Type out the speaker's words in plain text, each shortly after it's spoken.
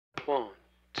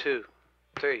2,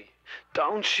 3.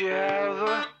 Don't you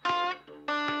ever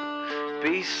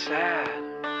be sad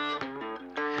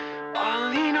or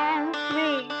lean on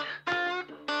me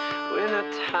when the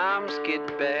times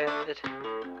get bad.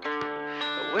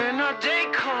 When a day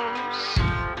comes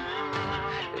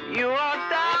and you are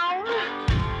down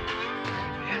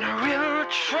in a river of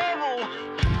trouble,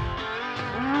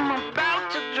 I'm about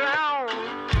to drown,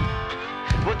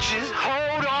 but just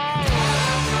hold on.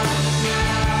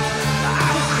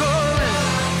 I'm coming.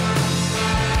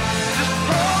 Just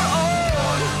hold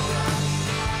on.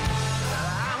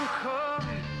 I'm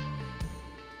coming.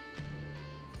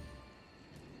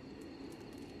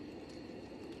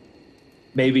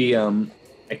 Maybe I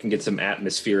can get some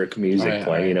atmospheric music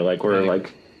playing. You know, like we're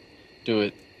like, do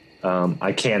it.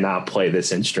 I cannot play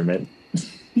this instrument.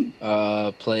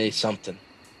 Play something.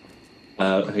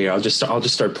 Here, I'll just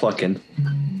start plucking.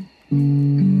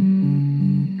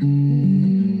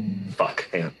 Fuck,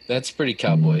 hang on. That's pretty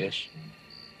cowboyish.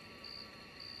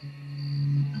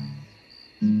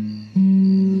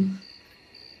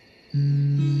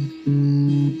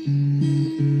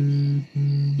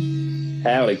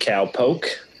 Howdy, cowpoke.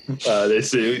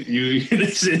 This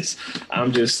is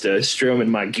I'm just strumming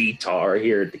my guitar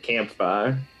here at the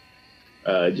campfire.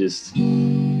 That's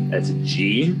a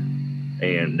G,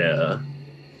 and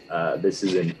this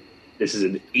is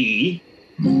an E.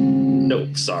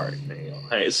 Nope, sorry, man.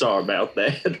 Hey, sorry about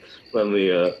that. Let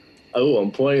me.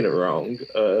 I'm playing it wrong.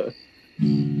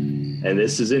 And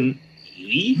this is an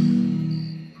E.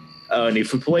 And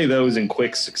if we play those in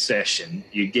quick succession,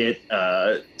 you get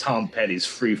Tom Petty's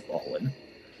 "Free Fallin'."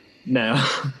 Now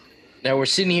we're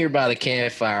sitting here by the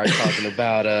campfire talking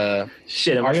about our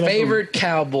favorite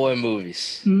cowboy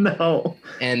movies. No.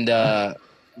 And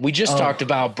we just talked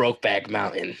about Brokeback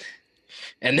Mountain.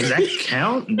 And does that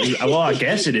count? Well, I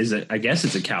guess it is. I guess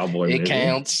it's a cowboy movie. It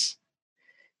counts.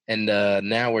 And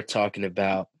now we're talking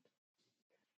about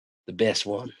the best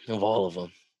one of all of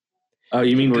them. Oh,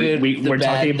 you mean we're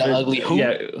talking about the ugly? Who?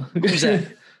 Yeah. Who's that?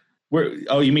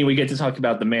 You mean we get to talk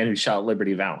about the man who shot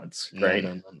Liberty Valance, right?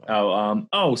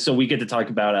 No. So we get to talk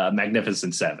about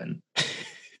Magnificent Seven.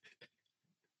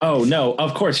 Oh no,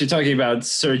 of course you're talking about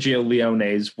Sergio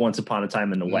Leone's Once Upon a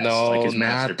Time in the West. No, like his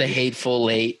not The Hateful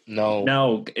Eight. No.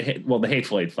 Well, The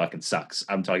Hateful Eight fucking sucks.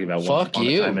 I'm talking about Once Upon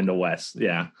a Time in the West.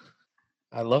 Yeah,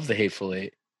 I love The Hateful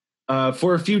Eight.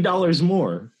 For a few dollars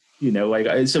more, you know,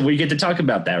 like so we get to talk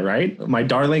about that, right? My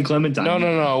Darling Clementine.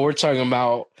 No. We're talking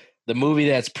about the movie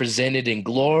that's presented in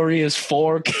glorious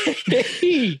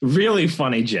 4K. Really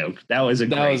funny joke. That was a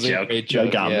great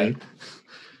joke. That got me.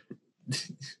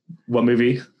 What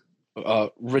movie?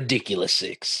 Ridiculous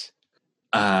Six.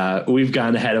 We've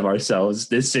gone ahead of ourselves.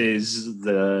 This is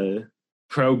the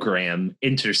program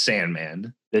Enter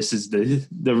Sandman. This is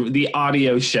the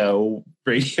audio show,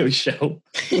 radio show,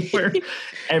 where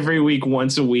every week,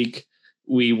 once a week,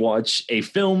 we watch a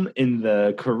film in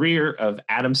the career of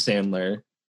Adam Sandler,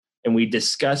 and we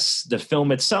discuss the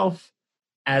film itself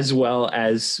as well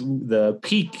as the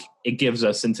peek it gives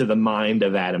us into the mind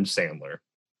of Adam Sandler.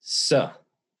 So.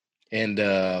 And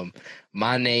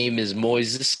my name is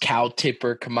Moises Cow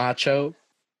Tipper Camacho.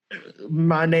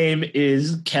 My name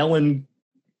is Kellen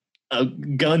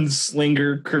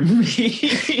Gunslinger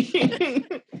Cremine.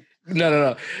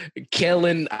 No.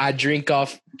 Kellen, I drink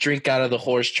out of the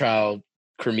horse child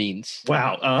cremines.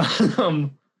 Wow.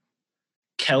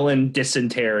 Kellen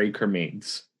Dysentery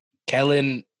cremines.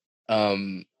 Kellen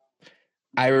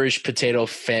Irish potato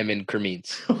famine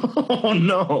cremines. Oh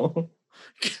no.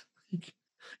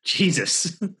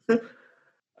 Jesus.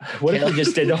 What if we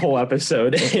just did the whole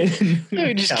episode?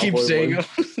 We just keep saying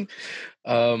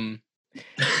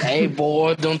hey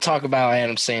boy, don't talk about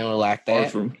Adam Sandler like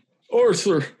that.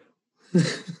 Arthur.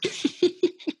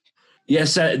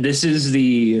 Yes, this is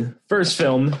the first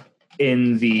film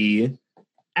in the,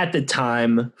 at the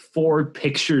time,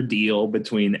 4-picture deal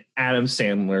between Adam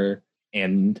Sandler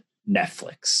and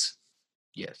Netflix.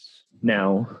 Yes.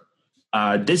 Now,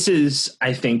 this is,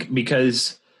 I think,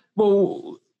 because,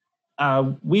 well,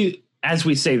 as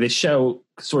we say, the show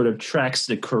sort of tracks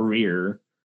the career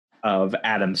of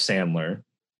Adam Sandler.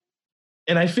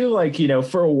 And I feel like, you know,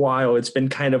 for a while, it's been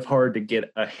kind of hard to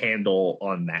get a handle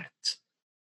on that.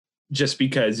 Just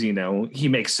because, you know, he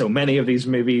makes so many of these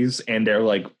movies and they're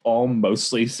like all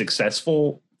mostly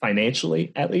successful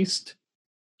financially, at least.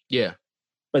 Yeah.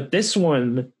 But this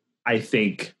one, I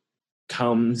think,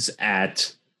 comes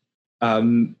at,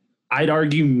 I'd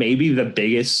argue, maybe the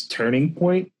biggest turning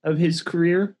point of his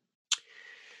career.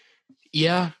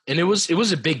 Yeah. And it was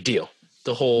a big deal.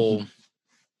 The whole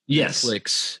yes.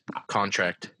 Netflix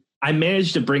contract. I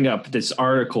managed to bring up this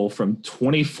article from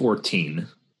 2014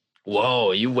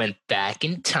 Whoa, you went back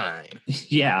in time.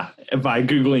 Yeah, by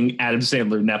Googling Adam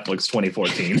Sandler Netflix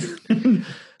 2014.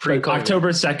 Pre-COVID. October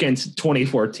 2nd,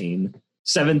 2014,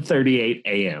 7:38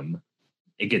 a.m.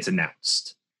 It gets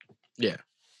announced. Yeah.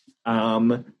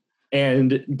 And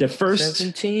the first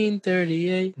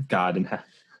 1738.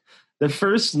 the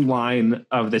first line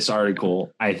of this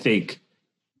article, I think,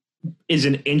 is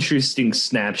an interesting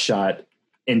snapshot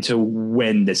into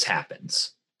when this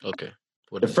happens. Okay.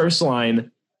 The first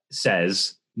line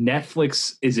says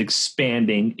Netflix is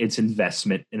expanding its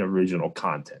investment in original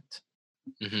content,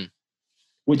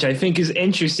 which I think is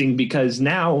interesting because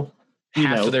now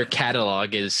half of their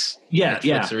catalog is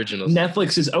Netflix originals.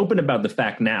 Netflix is open about the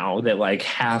fact now that like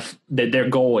that their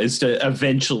goal is to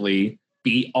eventually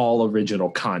be all original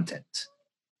content.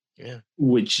 Yeah,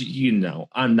 which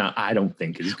I don't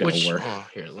think is going to work. Oh,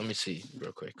 here, let me see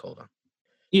real quick. Hold on.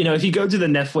 If you go to the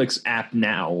Netflix app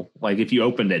now, like if you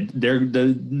open it,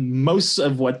 the most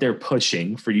of what they're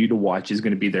pushing for you to watch is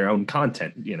going to be their own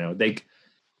content. You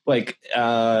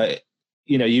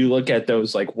look at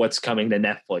those, like what's coming to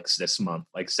Netflix this month,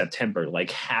 like September,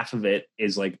 like half of it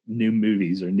is like new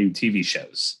movies or new TV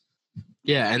shows.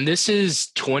 Yeah. And this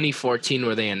is 2014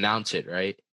 where they announce it,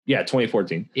 right? Yeah.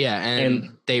 2014. Yeah.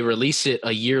 And they release it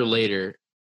a year later,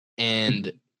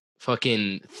 and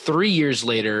fucking 3 years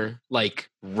later, like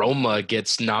Roma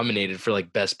gets nominated for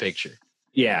like Best Picture.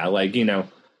 Yeah, like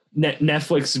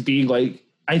Netflix being like,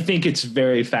 I think it's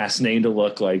very fascinating to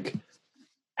look like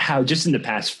how just in the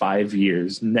past 5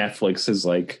 years Netflix has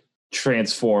like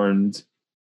transformed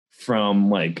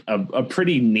from like a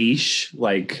pretty niche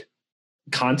like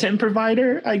content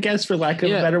provider, I guess, for lack of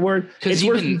a better word. It's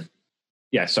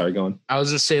Yeah, sorry, go on. I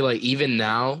was gonna say, like, even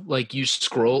now, like you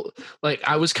scroll, like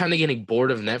I was kind of getting bored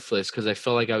of Netflix because I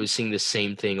felt like I was seeing the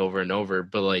same thing over and over.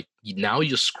 But like now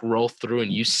you scroll through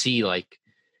and you see like,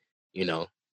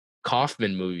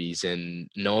 Kaufman movies and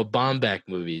Noah Baumbach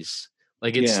movies.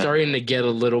 Like it's starting to get a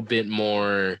little bit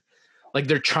more, like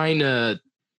they're trying to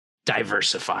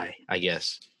diversify, I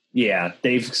guess. Yeah,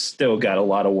 they've still got a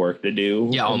lot of work to do.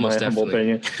 Yeah, almost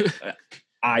definitely.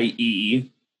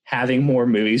 I.e. having more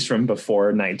movies from before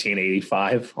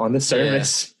 1985 on the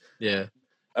service. Yeah.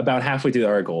 About halfway through the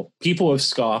article, people have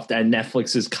scoffed at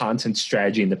Netflix's content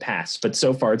strategy in the past, but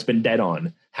so far it's been dead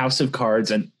on. House of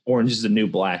Cards and Orange is the New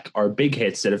Black are big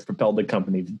hits that have propelled the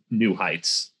company to new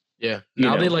heights. Yeah.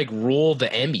 Now they like rule the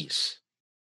Emmys.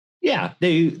 Yeah.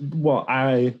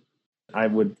 I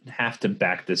would have to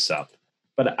back this up.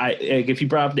 But if you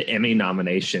brought up the Emmy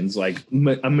nominations, like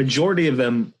a majority of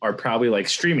them are probably like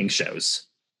streaming shows.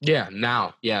 Yeah,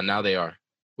 now they are,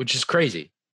 which is crazy.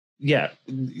 Yeah,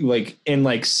 like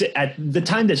at the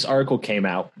time this article came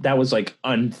out, that was like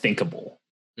unthinkable.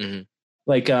 Mm-hmm.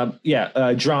 Like,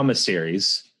 drama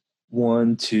series,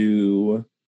 1, 2,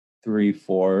 3,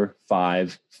 4,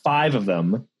 5 of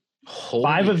them. Holy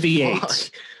 5 of the fuck.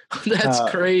 8. That's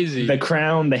crazy. The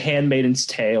Crown, The Handmaid's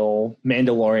Tale,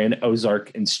 Mandalorian,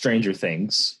 Ozark, and Stranger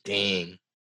Things. Dang.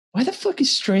 Why the fuck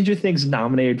is Stranger Things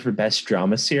nominated for Best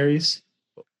Drama Series?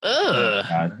 Ugh.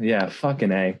 Oh, yeah,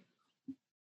 fucking A.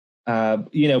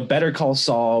 Better Call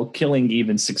Saul, Killing Eve,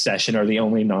 and Succession are the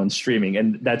only non-streaming,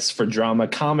 and that's for drama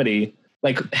comedy.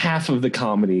 Like half of the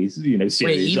comedies, series.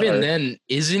 Wait, even then,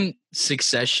 isn't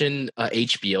Succession a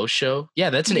HBO show? Yeah,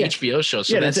 that's an HBO show,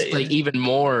 so that's like even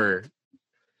more.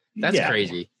 That's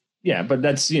crazy. Yeah, but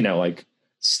that's like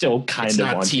still kind of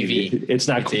on TV. It's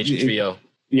not HBO.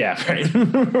 Yeah,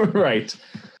 right, right.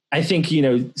 I think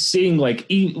seeing like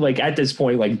at this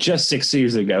point, like just 6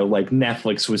 years ago, like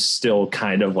Netflix was still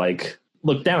kind of like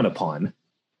looked down upon.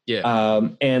 Yeah.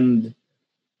 And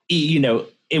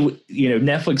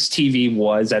Netflix TV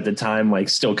was at the time like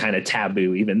still kind of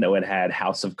taboo, even though it had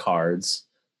House of Cards,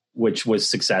 which was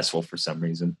successful for some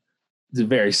reason. It's a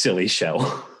very silly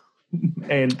show.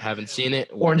 And I haven't seen it.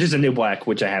 Orange is the New Black,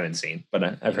 which I haven't seen,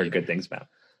 but I've heard good things about.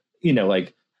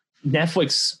 Like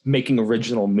Netflix making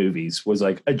original movies was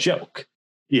like a joke.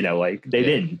 Like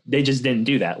they just didn't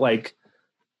do that. Like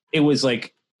it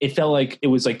felt like it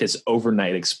was like this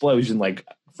overnight explosion, like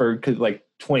for like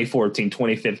 2014,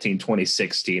 2015,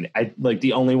 2016. I like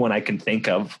the only one I can think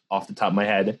of off the top of my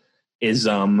head is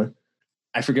I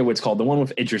forget what it's called, the one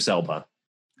with Idris Elba.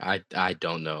 I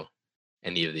don't know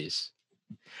any of these.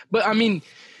 But I mean,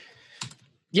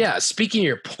 yeah, speaking of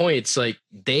your points, like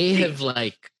they have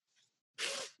like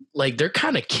they're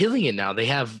kind of killing it now. They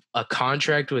have a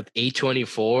contract with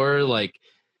A24, like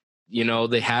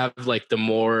they have like the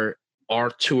more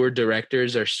auteur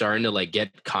directors are starting to like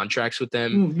get contracts with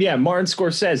them. Yeah, Martin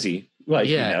Scorsese.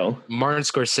 Martin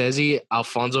Scorsese,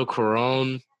 Alfonso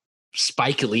Cuarón,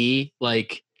 Spike Lee,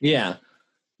 like yeah.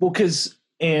 Well, because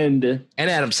And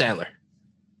Adam Sandler.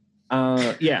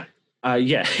 yeah,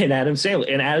 and Adam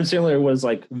Sandler was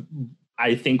like,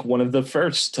 I think one of the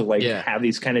first to like have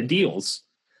these kind of deals,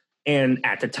 and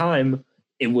at the time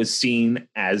it was seen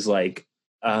as like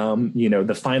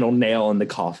the final nail in the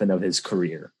coffin of his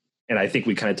career. And I think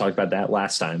we kind of talked about that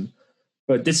last time,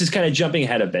 but this is kind of jumping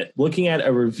ahead a bit, looking at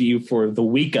a review for the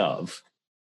week of,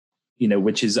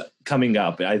 which is coming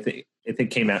up. I think it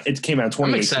came out 2018.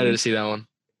 I'm excited to see that one.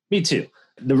 Me too.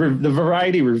 The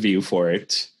Variety review for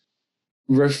it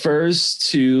refers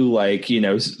to like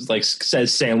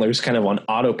says Sandler's kind of on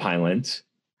autopilot,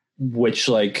 which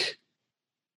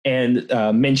and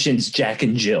mentions Jack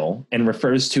and Jill and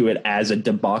refers to it as a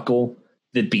debacle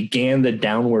that began the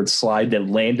downward slide that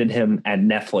landed him at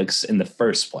Netflix in the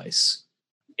first place.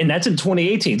 And that's in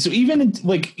 2018. So even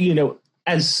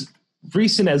as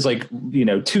recent as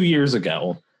 2 years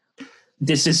ago,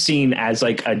 this is seen as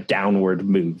like a downward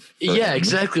move. Yeah,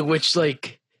 exactly. Which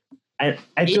I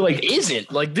feel like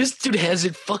isn't like this dude has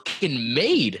it fucking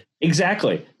made.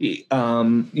 Exactly. He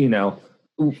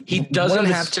doesn't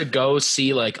have to go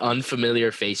see like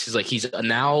unfamiliar faces. Like he's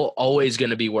now always going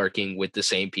to be working with the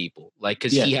same people, like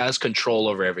because he has control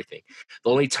over everything. The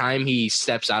only time he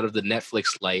steps out of the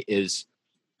Netflix light is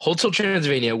Hotel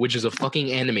Transylvania, which is a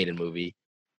fucking animated movie,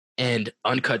 and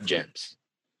Uncut Gems.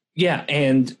 Yeah,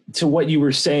 and to what you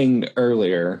were saying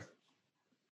earlier,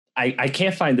 I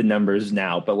can't find the numbers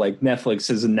now, but like Netflix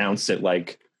has announced that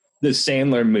like the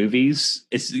Sandler movies,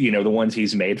 it's the ones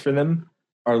he's made for them,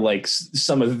 are like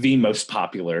some of the most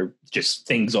popular just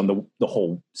things on the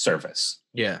whole service.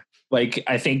 Yeah. Like,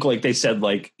 I think like they said,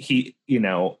 like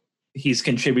he's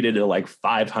contributed to like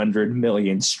 500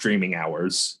 million streaming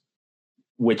hours,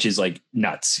 which is like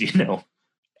nuts,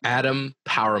 Adam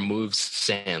Power Moves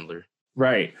Sandler.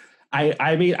 Right.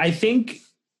 I mean, I think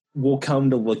we'll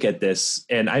come to look at this,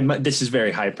 and this is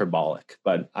very hyperbolic,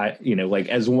 but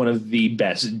as one of the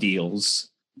best deals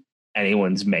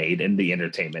anyone's made in the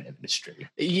entertainment industry.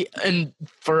 Yeah, and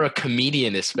for a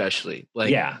comedian especially,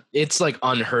 it's like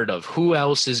unheard of. Who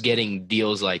else is getting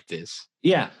deals like this?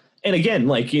 Yeah. And again,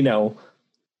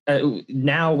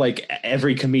 now like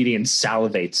every comedian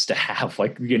salivates to have a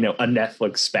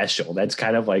Netflix special. That's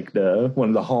kind of like one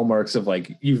of the hallmarks of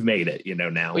like you've made it,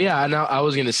 now. Yeah, now I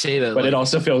was gonna say that, but it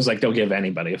also feels like they'll give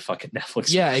anybody a fucking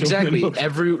Netflix. Yeah, exactly.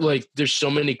 There's so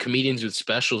many comedians with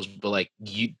specials, but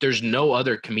there's no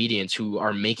other comedians who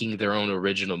are making their own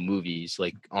original movies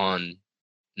like on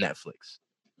Netflix,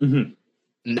 and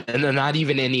they're not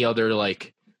even any other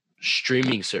like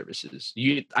streaming services.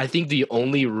 I think the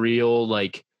only real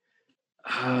one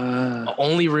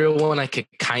I could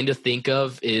kind of think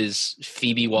of is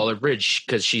Phoebe Waller-Bridge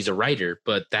because she's a writer,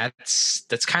 but that's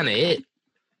kind of it.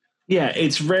 Yeah,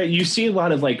 it's rare. You see a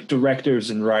lot of like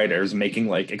directors and writers making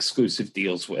like exclusive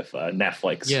deals with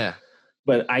Netflix. Yeah,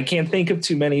 but I can't think of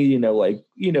too many,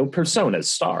 personas,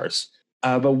 stars.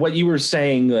 But what you were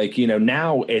saying,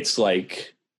 now it's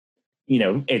like,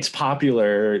 it's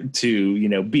popular to,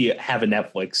 have a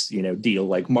Netflix, deal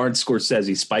like Martin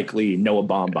Scorsese, Spike Lee, Noah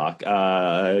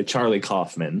Baumbach, Charlie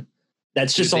Kaufman.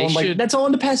 That's just that's all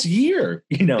in the past year,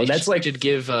 should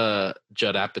give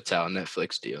Judd Apatow a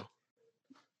Netflix deal.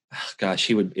 Gosh,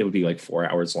 it would be like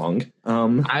 4 hours long.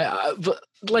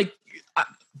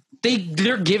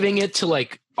 They're giving it to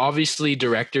like obviously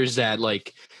directors that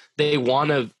like they want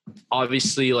to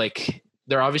obviously like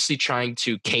they're obviously trying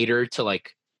to cater to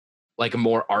like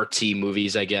more artsy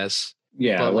movies, I guess.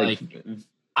 Yeah, but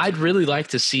I'd really like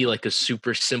to see like a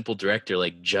super simple director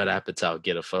like Judd Apatow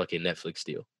get a fucking Netflix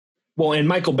deal. Well, and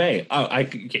Michael Bay,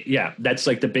 that's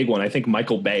like the big one. I think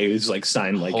Michael Bay is like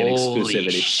signed like an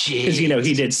exclusivity because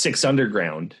he did Six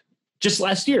Underground just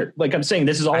last year. Like I'm saying,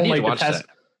 this is all like the past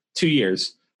 2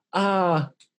 years.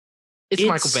 It's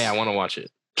Michael Bay. I want to watch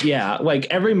it. Yeah, like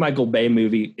every Michael Bay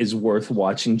movie is worth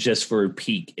watching just for a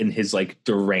peek in his like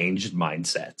deranged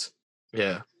mindset.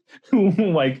 Yeah.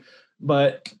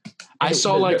 But I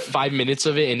saw 5 minutes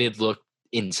of it and it looked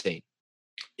insane.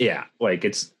 Yeah, like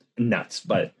it's nuts.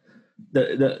 But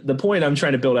the point I'm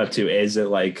trying to build up to is that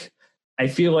like I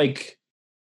feel like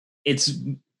it's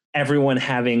everyone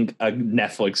having a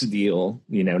Netflix deal,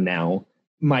 now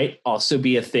might also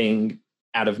be a thing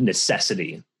out of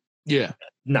necessity. Yeah.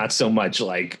 Not so much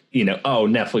like,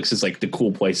 Netflix is like the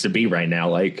cool place to be right now.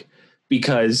 Like,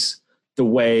 because the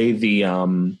way the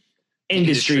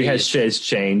industry has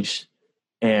changed.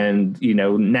 And,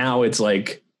 now it's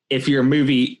like, if your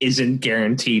movie isn't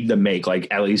guaranteed to make like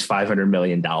at least $500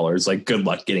 million, like good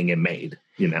luck getting it made,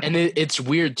 And it's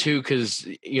weird too, because,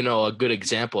 a good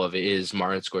example of it is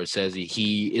Martin Scorsese.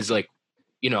 He is like,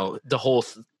 the whole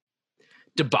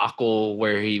debacle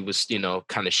where he was, you know,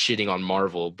 kind of shitting on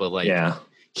Marvel, but like Yeah.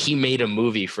 he made a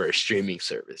movie for a streaming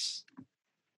service.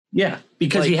 Yeah,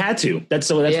 because he had to.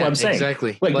 That's what I'm saying.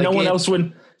 Exactly. Like no one else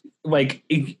would. Like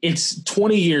it's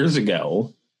 20 years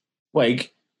ago.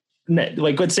 Like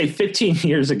let's say 15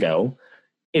 years ago,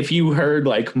 if you heard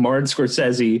like Martin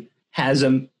Scorsese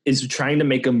is trying to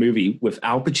make a movie with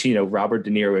Al Pacino, Robert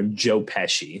De Niro, and Joe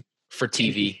Pesci for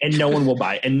TV, and no one will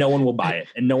buy it, and no one will buy it,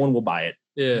 and no one will buy it.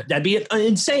 Yeah, that'd be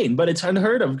insane. But it's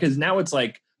unheard of because now it's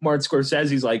like Martin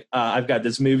Scorsese's like, I've got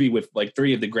this movie with like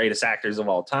 3 of the greatest actors of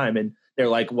all time, and they're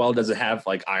like, well, does it have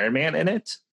like Iron Man in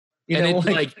it? You and know, it's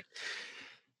like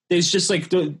there's just like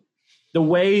the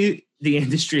way the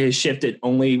industry has shifted.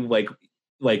 Only like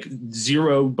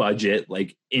zero budget,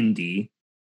 like indie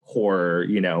horror,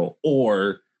 you know,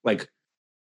 or like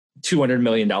 $200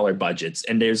 million budgets,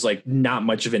 and there's like not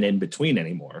much of an in between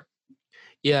anymore.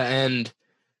 Yeah, and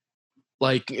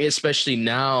like especially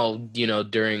now, you know,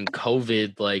 during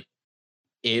COVID, like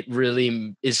it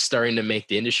really is starting to make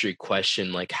the industry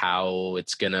question like how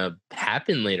it's gonna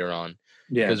happen later on.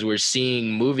 Yeah, because we're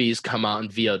seeing movies come out in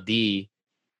VOD,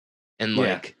 and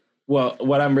like, well,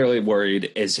 what I'm really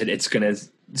worried is that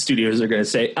studios are gonna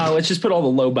say, oh, let's just put all the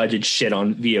low budget shit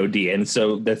on VOD, and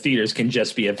so the theaters can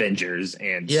just be Avengers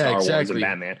and Star Wars and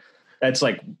Batman. That's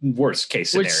like worst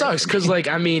case scenario. Which sucks because, like,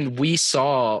 I mean, we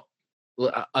saw,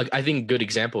 I think a good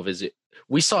example of it.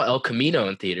 We saw El Camino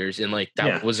in theaters, and like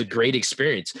that was a great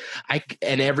experience.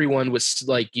 And everyone was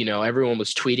like, you know, everyone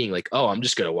was tweeting like, "Oh, I'm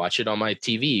just gonna watch it on my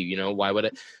TV." You know, why would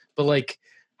I? But like,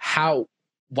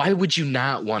 why would you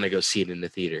not want to go see it in the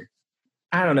theater?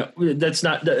 I don't know. That's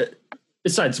not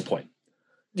besides the point.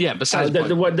 Yeah, besides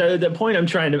the point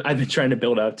I've been trying to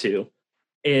build up to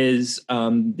is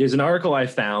there's an article I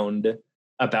found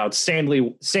about Sandy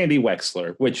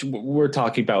Wexler, which we're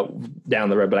talking about down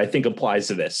the road, but I think applies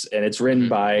to this. And it's written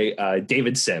by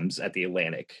David Sims at The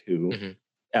Atlantic, who,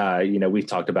 you know, we've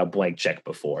talked about Blank Check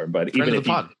before, but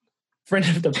friend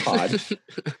of the pod.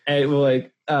 And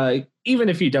even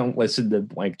if you don't listen to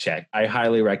Blank Check, I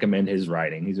highly recommend his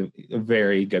writing. He's a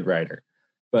very good writer.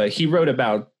 But he wrote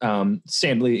about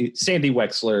Sandy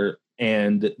Wexler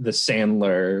and the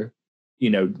Sandler, you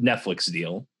know, Netflix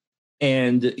deal.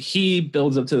 And he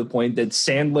builds up to the point that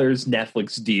Sandler's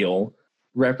Netflix deal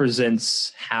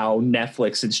represents how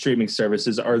Netflix and streaming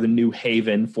services are the new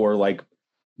haven for like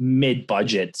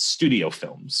mid-budget studio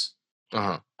films.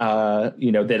 You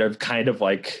know, that have kind of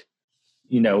like,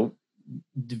 you know,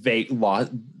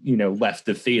 left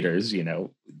the theaters, you know,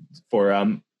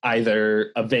 for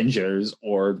either Avengers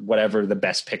or whatever the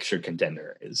best picture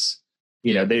contender is.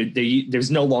 You know,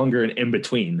 there's no longer an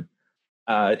in-between.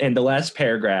 And the last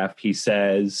paragraph, he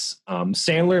says,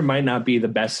 Sandler might not be the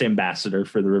best ambassador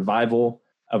for the revival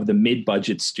of the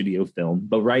mid-budget studio film,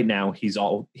 but right now he's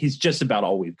just about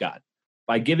all we've got.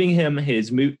 By giving him his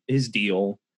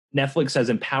deal, Netflix has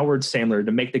empowered Sandler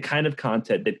to make the kind of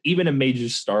content that even a major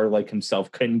star like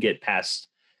himself couldn't get past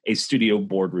a studio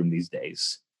boardroom these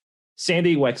days.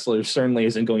 Sandy Wexler certainly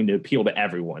isn't going to appeal to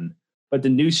everyone, but the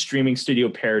new streaming studio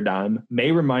paradigm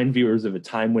may remind viewers of a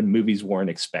time when movies weren't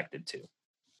expected to.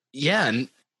 Yeah, and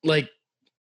like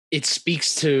it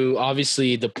speaks to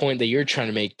obviously the point that you're trying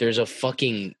to make. There's a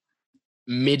fucking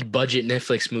mid-budget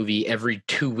Netflix movie every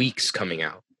 2 weeks coming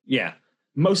out. Yeah,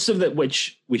 most of it,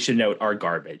 which we should note, are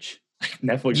garbage.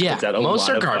 Netflix puts out a most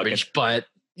lot are of garbage, but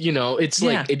you know, it's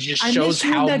like it just shows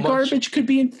how that much garbage could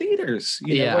be in theaters.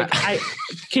 You know, like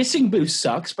Kissing Booth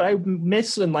sucks, but I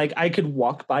miss when like I could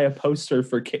walk by a poster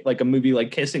for like a movie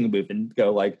like Kissing Booth and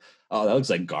go like, oh, that looks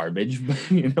like garbage.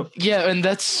 You know? Yeah, and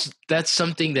that's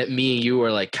something that me and you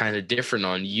are like kind of different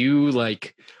on. You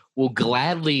like will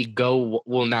gladly go,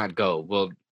 will not go.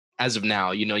 Well, as of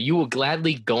now, you know, you will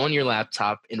gladly go on your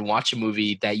laptop and watch a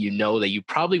movie that you know that you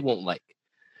probably won't like.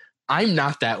 I'm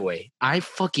not that way. I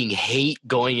fucking hate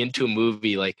going into a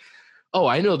movie like, oh,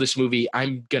 I know this movie.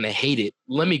 I'm going to hate it.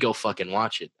 Let me go fucking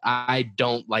watch it. I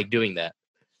don't like doing that.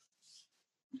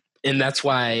 And that's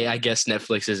why I guess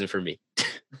Netflix isn't for me.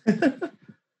 But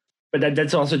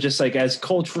that's also just like as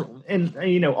cultural, and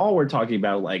you know, all we're talking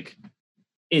about like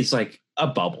is like a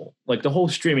bubble. Like the whole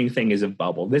streaming thing is a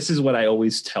bubble. This is what I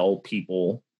always tell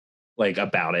people like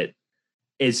about it.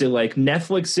 Is it like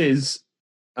Netflix's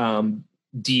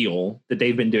deal that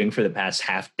they've been doing for the past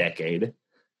half decade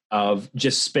of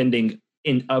just spending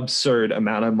an absurd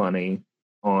amount of money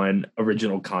on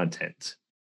original content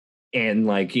and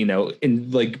like, you know,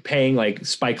 in like paying like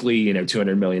Spike Lee, you know,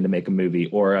 $200 million to make a movie,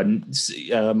 or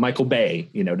Michael Bay,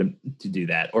 you know, to do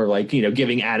that, or like, you know,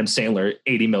 giving Adam Sandler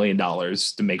 $80 million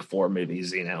to make 4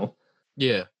 movies, you know.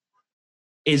 Yeah.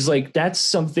 is like that's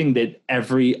something that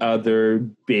every other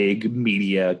big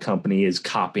media company is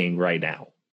copying right now.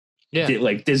 Yeah.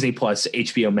 Like Disney Plus,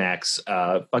 HBO Max,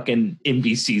 fucking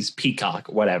NBC's Peacock,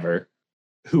 whatever,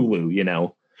 Hulu, you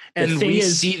know. And we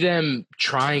see them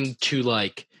trying to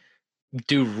like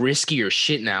do riskier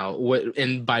shit now.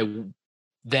 And by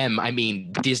them, I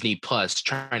mean Disney Plus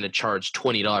trying to charge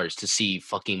 $20 to see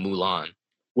fucking Mulan.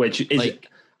 Which is, like,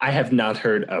 I have not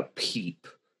heard a peep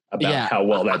about how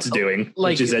well that's doing,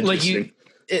 like, which is interesting.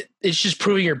 It's just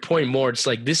proving your point more. It's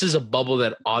like, this is a bubble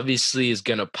that obviously is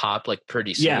going to pop like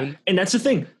pretty soon. Yeah, and that's the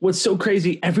thing. What's so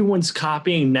crazy, everyone's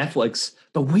copying Netflix,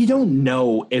 but we don't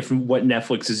know if what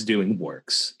Netflix is doing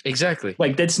works. Exactly.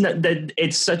 Like, that's not that.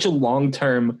 It's such a long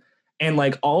term, and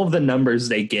like all of the numbers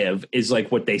they give is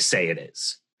like what they say it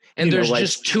is. And there's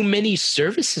just too many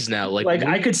services now. Like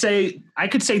I could say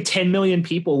 10 million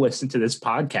people listen to this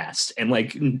podcast, and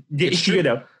like it's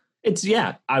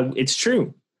it's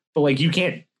true. But like you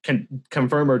can't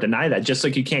confirm or deny that, just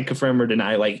like you can't confirm or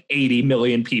deny like 80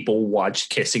 million people watched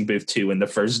Kissing Booth 2 in the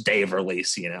first day of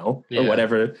release, you know, or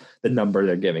whatever the number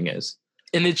they're giving is.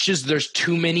 And it's just there's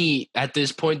too many at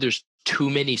this point. There's too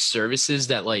many services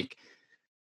that like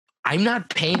I'm not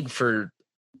paying for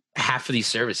half of these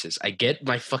services. I get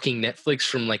my fucking Netflix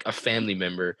from like a family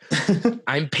member.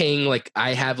 I'm paying like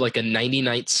I have like a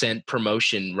 99-cent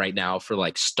promotion right now for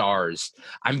like Stars.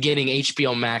 I'm getting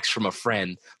HBO Max from a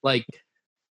friend. Like,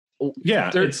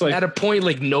 yeah, it's like at a point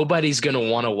like nobody's gonna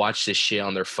want to watch this shit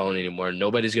on their phone anymore.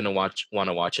 Nobody's gonna want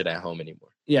to watch it at home anymore.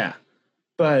 Yeah,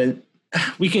 but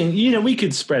we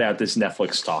could spread out this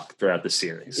Netflix talk throughout the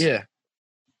series. Yeah,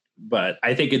 but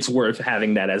I think it's worth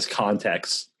having that as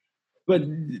context. But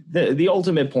the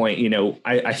ultimate point, you know,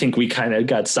 I think we kind of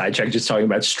got sidetracked just talking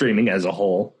about streaming as a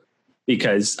whole,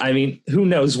 because I mean, who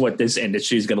knows what this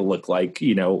industry is going to look like,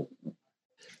 you know,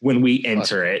 when we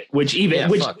enter it, which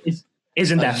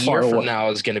isn't that far away. From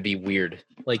now is going to be weird.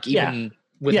 Like even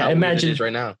with how imagine it is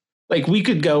right now. Like we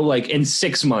could go like in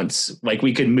 6 months, like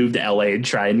we could move to LA and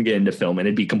try and get into film, and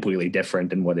it'd be completely different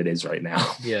than what it is right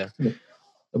now. Yeah.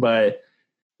 But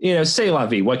you know, c'est la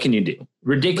vie. What can you do?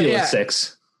 Ridiculous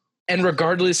 6. And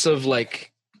regardless of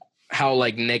like how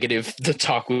like negative the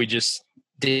talk we just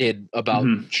did about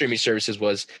streaming services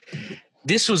was,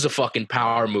 this was a fucking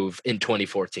power move in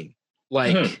 2014.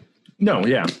 Like, no,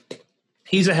 yeah,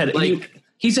 he's ahead.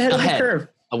 He's ahead of the curve,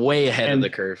 way ahead of the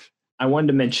curve. I wanted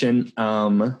to mention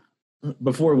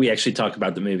before we actually talk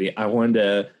about the movie, I wanted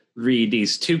to read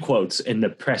these 2 quotes in the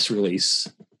press release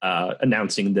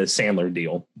announcing the Sandler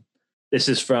deal. This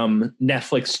is from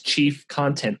Netflix Chief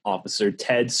Content Officer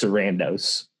Ted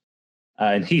Sarandos.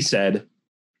 And he said,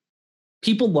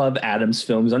 "People love Adams'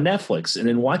 films on Netflix and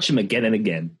then watch him again and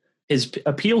again. His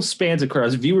appeal spans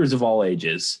across viewers of all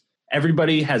ages.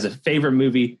 Everybody has a favorite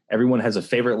movie. Everyone has a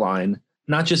favorite line,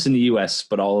 not just in the US,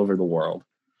 but all over the world."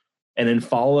 And then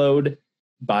followed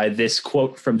by this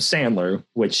quote from Sandler,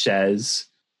 which says,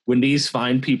 "When these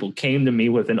fine people came to me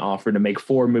with an offer to make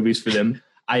 4 movies for them,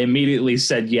 I immediately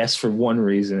said yes for one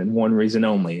reason and one reason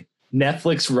only.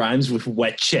 Netflix rhymes with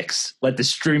wet chicks. Let the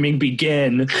streaming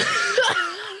begin."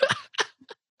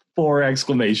 4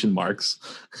 exclamation marks.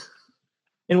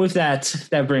 And with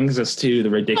that brings us to the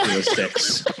ridiculous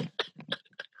 6.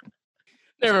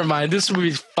 Never mind. This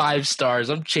movie's 5 stars.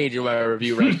 I'm changing my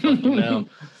review right fucking now.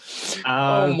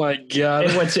 Oh my god!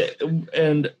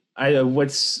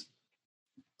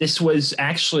 This was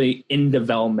actually in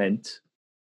development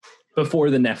before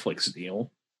the Netflix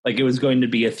deal. Like it was going to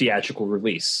be a theatrical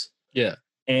release. Yeah.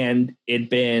 And it'd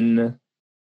been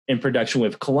in production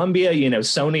with Columbia, you know,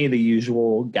 Sony, the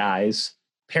usual guys,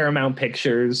 Paramount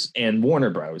Pictures, and Warner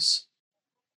Bros.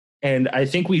 And I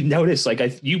think we've noticed, like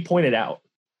you pointed out,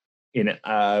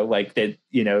 like that,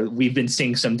 you know, we've been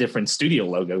seeing some different studio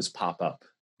logos pop up.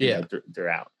 Yeah.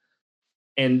 Throughout.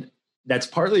 And that's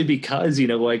partly because, you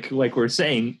know, like we're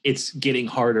saying, it's getting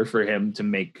harder for him to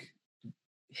make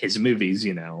his movies,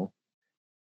 you know.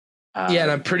 Yeah,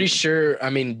 and I'm pretty sure, I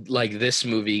mean, like this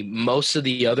movie, most of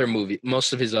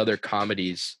his other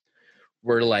comedies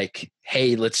were like,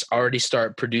 hey, let's already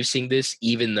start producing this,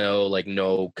 even though like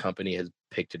no company has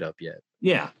picked it up yet.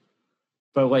 Yeah.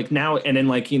 But like now, and then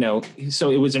like, you know, so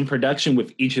it was in production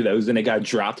with each of those and it got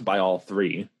dropped by all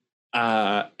 3.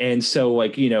 And so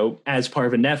like, you know, as part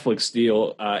of a Netflix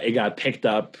deal, it got picked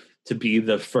up to be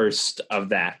the first of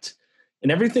that.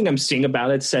 And everything I'm seeing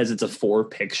about it says it's a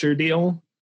 4-picture deal,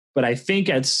 but I think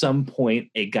at some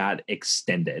point it got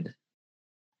extended.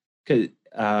 Because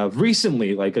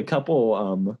recently, like a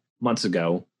couple months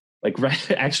ago, like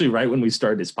right when we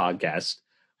started this podcast,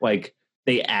 like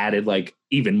they added like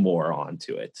even more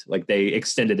onto it. Like they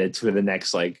extended it for the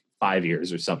next like 5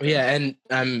 years or something. Yeah,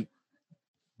 and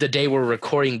the day we're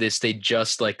recording this, they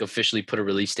just like officially put a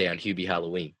release day on Hubie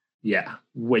Halloween. Yeah,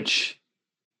 which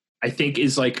I think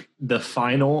is like the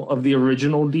final of the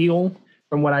original deal,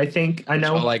 from what I think. I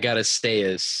know. All I gotta say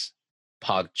is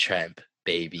PogChamp,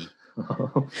 baby.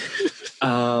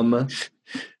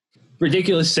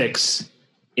 Ridiculous Six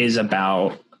is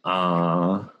about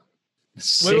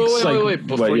six. Wait.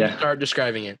 Before you start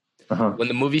describing it, when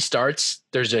the movie starts,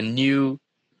 there's a new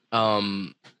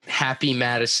Happy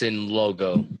Madison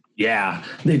logo. Yeah,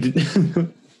 they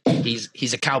did.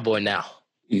 He's a cowboy now.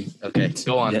 Okay,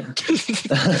 go on. Yeah.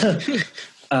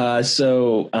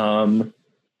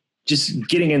 Just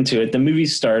getting into it, the movie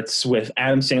starts with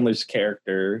Adam Sandler's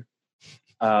character,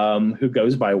 who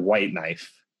goes by White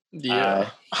Knife. Yeah,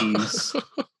 he's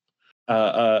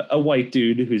a white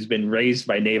dude who's been raised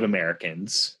by Native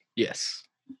Americans. Yes,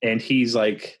 and he's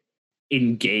like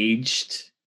engaged.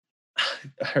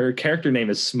 Her character name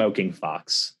is Smoking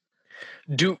Fox.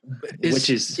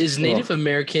 Is Native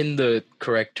American the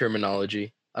correct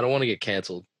terminology? I don't want to get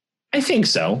canceled. I think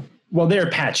so. Well, they're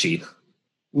Apache,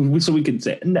 so we could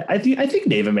say. I think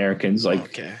Native Americans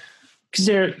okay, because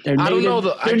they're native. I don't know.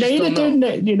 They're native.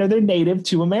 They're native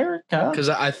to America. Because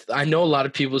I know a lot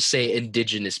of people say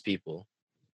indigenous people.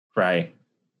 Right.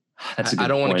 That's a good I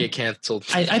don't want to point. get canceled.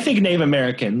 I think Native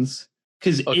Americans.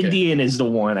 Because Indian is the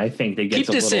one I think that gets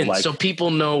keep this in, like, so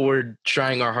people know we're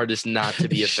trying our hardest not to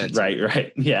be offensive.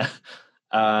 Right, yeah.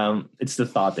 It's the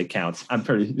thought that counts. I'm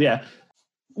pretty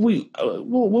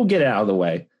we'll get it out of the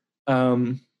way.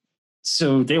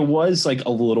 So there was like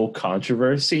a little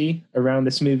controversy around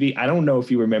this movie. I don't know if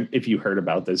you heard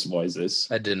about this,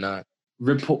 Moises. I did not.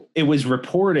 It was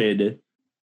reported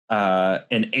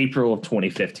in April of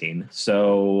 2015.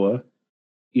 So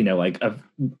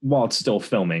while it's still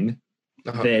filming.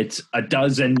 That a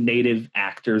dozen Native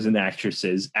actors and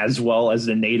actresses, as well as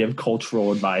the Native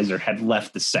cultural advisor, had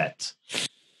left the set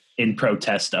in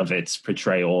protest of its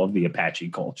portrayal of the Apache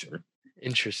culture.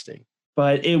 Interesting.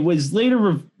 But it was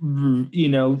later,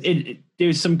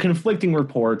 there's some conflicting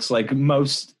reports. Like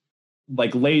most,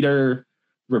 like later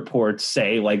reports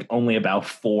say, like only about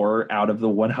 4 out of the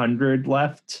 100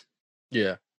 left.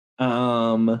 Yeah.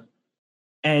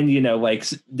 And,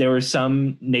 there were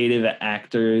some Native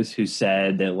actors who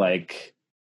said that, like,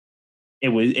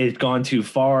 it'd gone too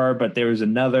far, but there was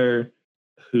another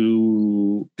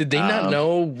who... Did they not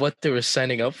know what they were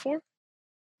signing up for?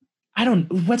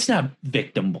 Let's not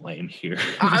victim blame here.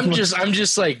 I'm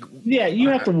just like... Yeah, you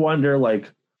have to wonder,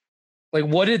 like... Like,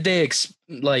 what did they...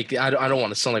 I don't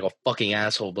want to sound like a fucking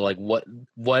asshole, but, like,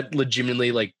 what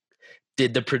legitimately, like,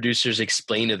 did the producers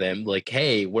explain to them, like,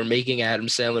 hey, we're making an Adam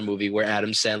Sandler movie where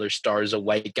Adam Sandler stars a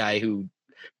white guy who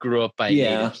grew up by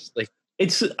natives? Like,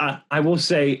 it's I will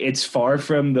say it's far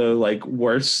from the like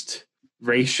worst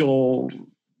racial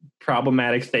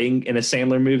problematic thing in a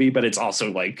Sandler movie, but it's also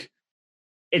like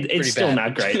it's still bad.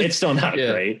 not great. It's still not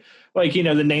great. Like,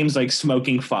 the names like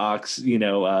Smoking Fox,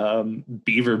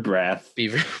 Beaver Breath,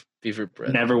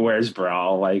 never wears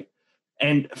bra, like,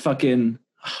 and fucking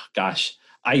gosh.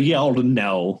 I yelled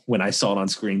no when I saw it on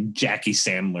screen. Jackie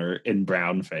Sandler in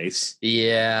brown face.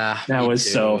 Yeah. That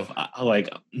was so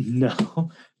like,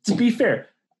 no. To be fair,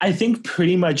 I think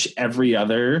pretty much every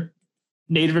other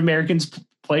Native American's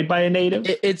played by a Native.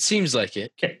 It seems like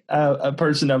it. A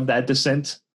person of that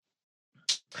descent.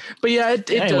 But yeah, it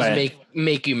does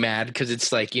make you mad because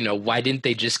it's like, why didn't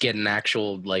they just get an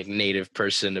actual like Native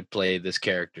person to play this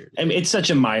character? I mean, it's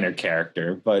such a minor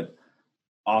character, but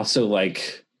also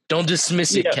like... Don't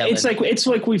dismiss it, Kevin. It's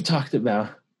like we've talked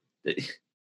about.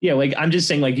 Yeah, like I'm just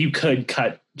saying, like you could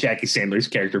cut Jackie Sandler's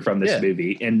character from this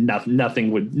movie, and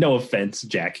nothing would. No offense,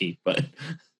 Jackie, but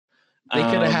they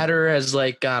could have had her as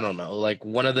like, I don't know, like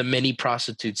one of the many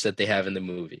prostitutes that they have in the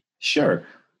movie. Sure,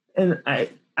 and I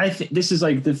think this is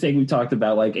like the thing we talked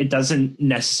about. Like it doesn't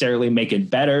necessarily make it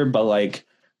better, but like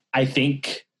I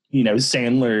think.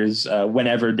 Sandler's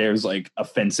whenever there's like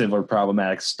offensive or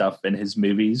problematic stuff in his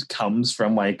movies comes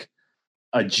from like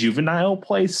a juvenile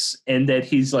place, and that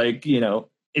he's like,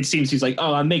 it seems he's like,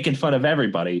 oh, I'm making fun of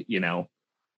everybody,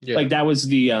 like that was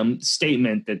the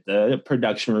statement that the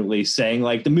production released saying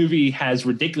like the movie has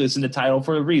ridiculous in the title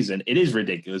for a reason. It is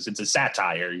ridiculous. It's a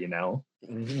satire,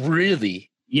 Really?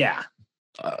 Yeah.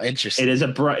 Interesting.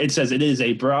 It says it is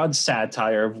a broad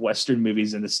satire of Western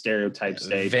movies and the stereotypes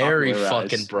they very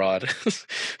fucking broad.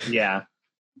 Yeah,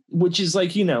 which is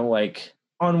like like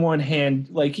on one hand,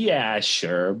 like yeah,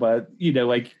 sure, but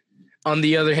like on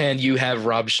the other hand, you have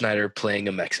Rob Schneider playing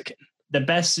a Mexican. The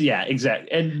best, yeah,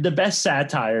 exactly, and the best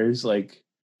satires like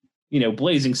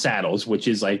Blazing Saddles, which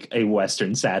is like a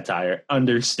Western satire,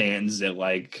 understands that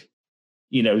like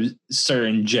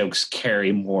certain jokes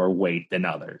carry more weight than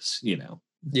others,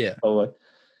 Yeah. So,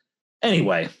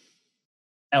 anyway,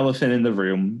 elephant in the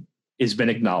room has been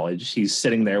acknowledged. He's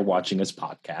sitting there watching his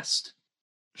podcast.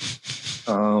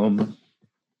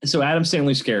 So Adam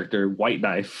Sandler's character, White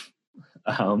Knife,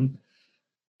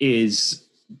 is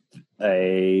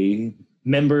a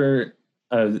member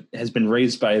has been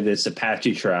raised by this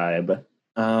Apache tribe.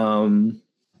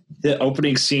 The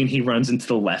opening scene, he runs into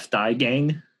the Left Eye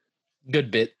Gang.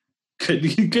 Good bit.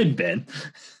 Good bit.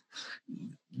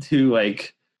 To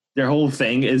like, their whole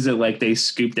thing is that like they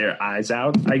scoop their eyes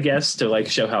out, I guess, to like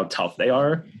show how tough they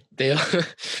are. They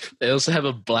also have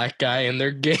a black guy in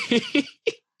their gang.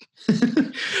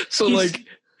 So like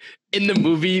in the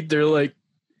movie, they're like,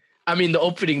 I mean, the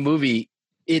opening movie,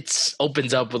 it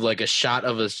opens up with like a shot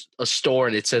of a store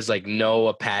and it says like no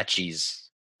Apaches.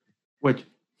 Which,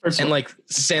 and like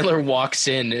Sandler walks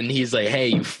in and he's like, hey,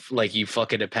 you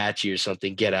fucking Apache or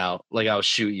something, get out. Like, I'll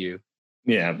shoot you.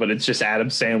 Yeah, but it's just Adam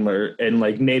Sandler in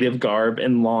like native garb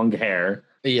and long hair.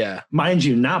 Yeah. Mind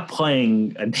you, not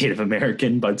playing a Native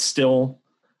American, but still,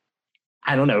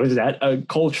 I don't know. Is that a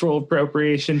cultural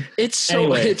appropriation? It's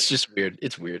just weird.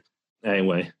 It's weird.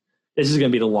 Anyway, this is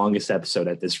going to be the longest episode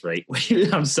at this rate.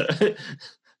 I'm sorry.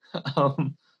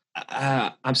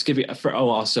 I'm skipping for.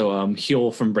 Also,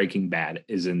 Huel from Breaking Bad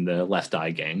is in the Left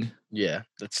Eye Gang. Yeah,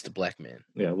 that's the black man.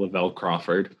 Yeah, Lavelle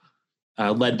Crawford,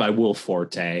 led by Will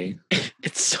Forte.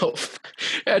 It's so.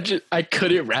 I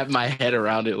couldn't wrap my head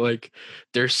around it. Like,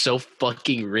 they're so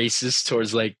fucking racist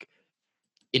towards like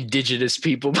indigenous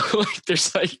people, but like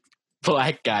there's like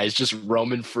black guys just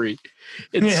roaming free.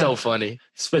 It's so funny.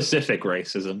 Specific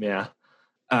racism, yeah.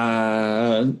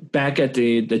 Back at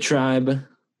the tribe.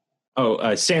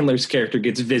 Sandler's character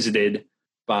gets visited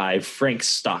by Frank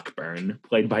Stockburn,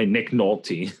 played by Nick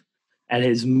Nolte, at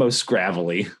his most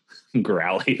growly.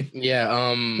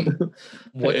 Yeah.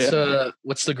 What's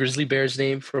the grizzly bear's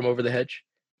name from Over the Hedge?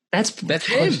 That's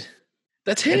him.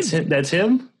 That's him. That's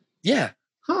him. Yeah.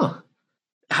 Huh.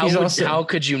 How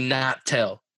could you not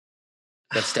tell?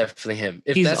 That's definitely him.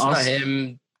 If that's not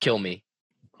him, kill me.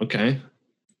 Okay.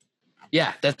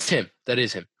 Yeah, that's him. That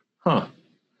is him. Huh.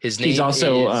 His name. He's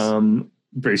also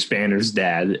Bruce Banner's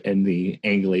dad in the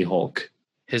Ang Lee Hulk.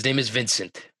 His name is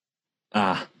Vincent.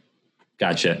 Ah,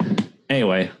 gotcha.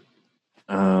 Anyway.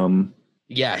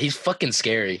 Yeah, he's fucking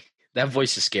scary. That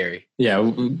voice is scary. Yeah,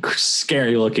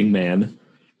 scary looking man.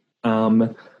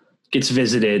 Gets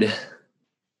visited,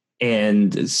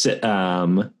 and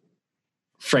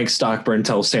Frank Stockburn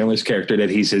tells Sandler's character that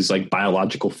he's his like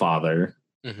biological father.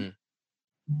 Mm-hmm.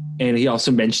 And he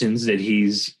also mentions that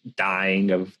he's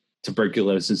dying of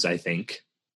tuberculosis, I think.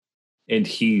 And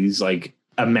he's like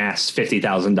amassed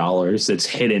 $50,000 that's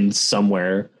hidden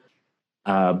somewhere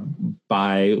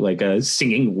by like a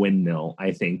singing windmill,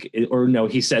 I think.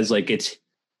 He says like it's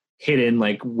hidden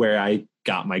like where I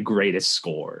got my greatest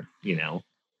score,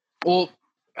 Well,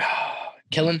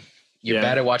 Kellen, you're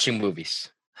bad at watching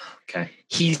movies. Okay.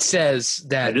 He says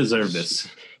that I deserve this.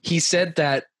 He said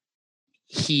that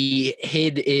he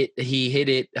hid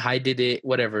it,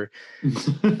 whatever,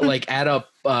 like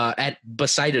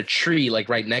beside a tree, like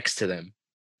right next to them.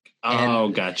 Oh,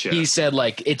 gotcha. He said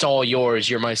like, it's all yours.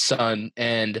 You're my son.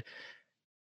 And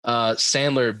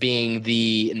Sandler, being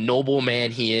the noble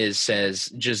man he is,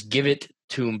 says, just give it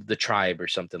to the tribe or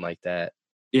something like that.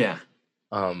 Yeah.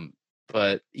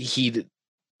 But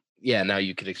now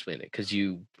you could explain it because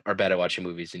you are bad at watching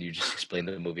movies and you just explained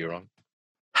the movie wrong.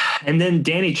 And then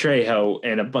Danny Trejo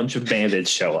and a bunch of bandits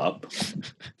show up.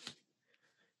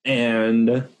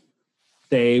 And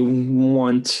they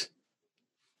want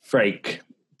Frank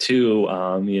to,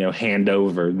 hand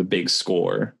over the big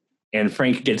score. And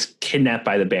Frank gets kidnapped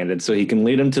by the bandits so he can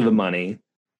lead them to the money.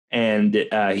 And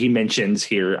he mentions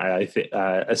here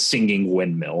a singing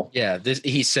windmill. Yeah,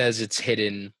 he says it's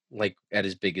hidden like at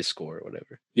his biggest score or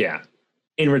whatever. Yeah.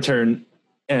 In return,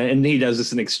 and he does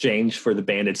this in exchange for the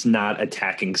bandits not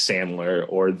attacking Sandler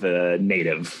or the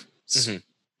native. Mm-hmm.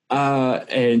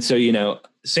 And so,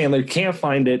 Sandler can't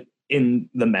find it in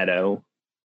the meadow.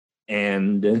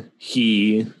 And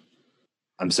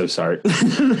I'm so sorry.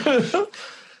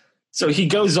 So he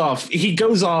goes off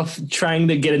trying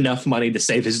to get enough money to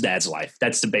save his dad's life.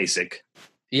 That's the basic.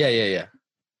 Yeah.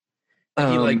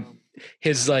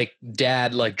 His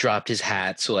dad dropped his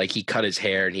hat. So he cut his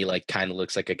hair and he kind of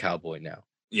looks like a cowboy now.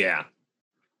 Yeah.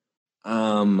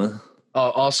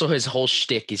 Also his whole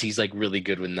shtick is he's really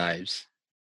good with knives.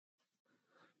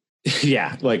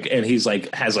 Yeah. And he's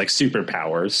has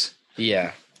superpowers.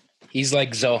 Yeah. He's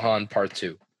like Zohan Part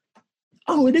 2.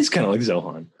 Oh, it is kind of like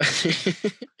Zohan.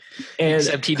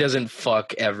 Except he doesn't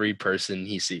fuck every person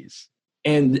he sees.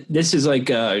 And this is like,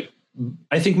 I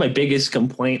think my biggest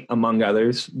complaint, among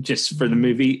others, just for the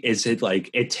movie, is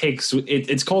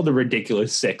it's called The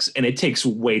Ridiculous Six, and it takes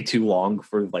way too long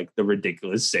for like the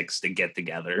Ridiculous Six to get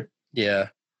together. Yeah.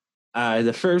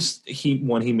 The first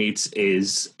one he meets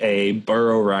is a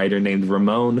burro rider named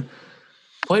Ramon,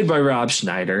 played by Rob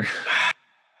Schneider.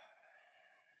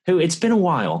 Who it's been a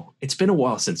while. It's been a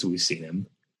while since we've seen him.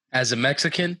 As a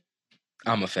Mexican,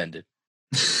 I'm offended.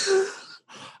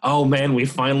 Oh man,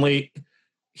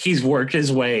 he's worked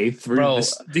his way through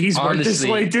this. He's worked his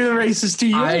way through the racist 2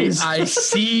 years.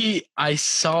 I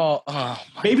saw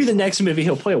maybe the next movie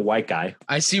he'll play a white guy.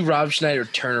 I see Rob Schneider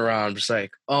turn around just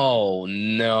like, oh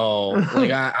no.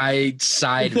 Like I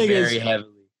sighed very heavily.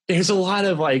 There's a lot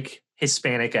of like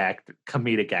Hispanic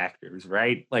comedic actors,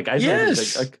 right? Like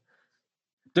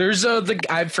there's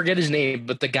I forget his name,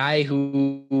 but the guy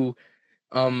who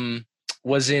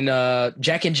was in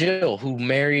Jack and Jill, who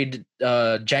married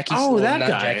Jackie. Oh, that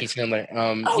guy. Jackie Sandler.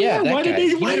 Why did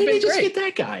they just get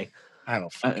that guy? I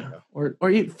don't fucking know. Or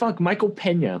Michael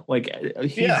Pena. Like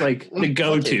he's like the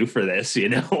go-to for this, you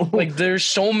know. Like there's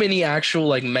so many actual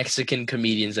like Mexican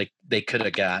comedians like they could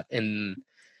have got, and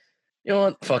you know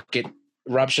what? Fuck it.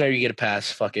 Rob Schneider, you get a pass.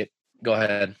 Fuck it. Go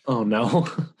ahead. Oh no.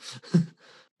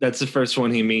 That's the first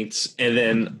one he meets, and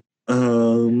then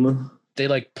they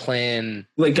like plan.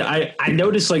 Like I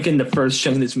noticed like in the first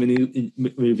chunk of this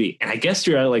movie, and I guess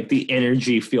you're like the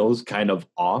energy feels kind of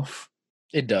off.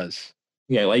 It does.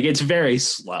 Yeah, like it's very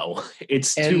slow.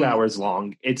 It's 2 hours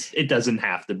long. It doesn't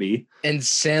have to be. And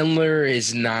Sandler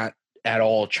is not at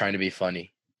all trying to be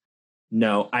funny.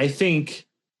 No, I think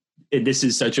this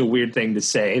is such a weird thing to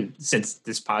say since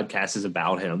this podcast is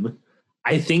about him.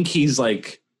 I think he's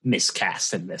like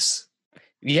miscast in this.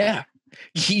 Yeah.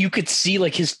 You could see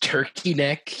like his turkey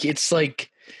neck. It's like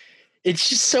it's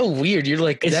just so weird. You're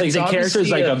like, it's like the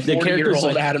character's like the character's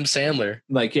like Adam Sandler.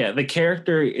 Like, yeah, the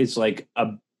character is like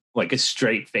a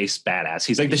straight faced badass.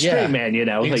 He's like the straight man, you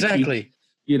know. Exactly.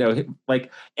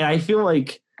 Like and I feel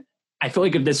like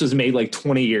if this was made like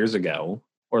 20 years ago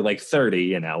or like 30,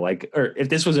 you know, like, or if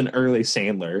this was an early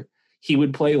Sandler, he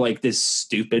would play like this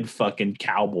stupid fucking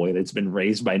cowboy that's been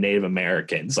raised by Native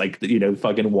Americans, like, you know,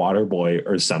 fucking Waterboy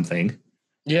or something.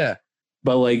 Yeah.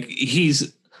 But like,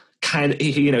 he's kind of,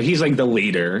 you know, he's like the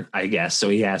leader, I guess. So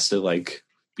he has to like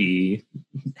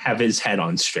have his head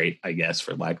on straight, I guess,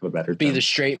 for lack of a better term. Be the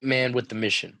straight man with the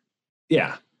mission.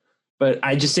 Yeah. But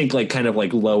I just think like kind of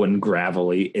like low and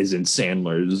gravelly is in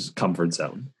Sandler's comfort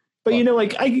zone. But, you know,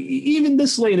 like even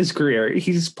this late in his career,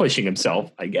 he's pushing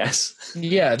himself, I guess.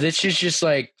 Yeah, this is just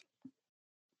like,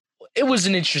 it was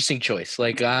an interesting choice.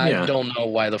 Like, I don't know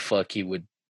why the fuck he would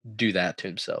do that to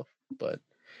himself. But,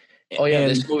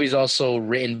 this movie's also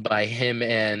written by him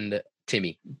and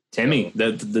Timmy.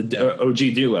 The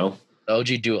OG duo. The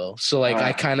OG duo. So, like,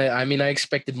 I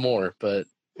expected more, but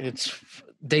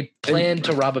they plan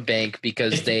to rob a bank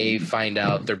because they find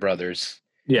out they're brothers.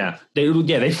 Yeah,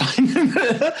 they find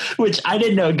them, which I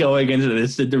didn't know going into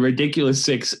this, that the Ridiculous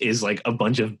Six is like a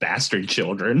bunch of bastard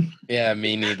children. Yeah,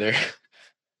 me neither.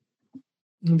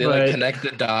 They like connect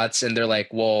the dots and they're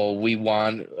like, well, we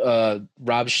want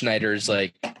Rob Schneider's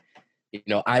like, you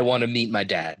know, I want to meet my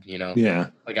dad, you know?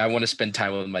 Yeah. Like I want to spend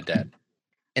time with my dad.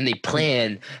 And they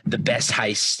plan the best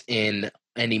heist in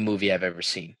any movie I've ever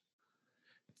seen.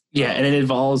 Yeah, and it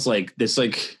involves like this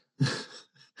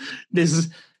this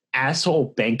asshole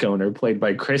bank owner played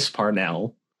by Chris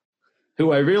Parnell,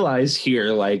 who I realize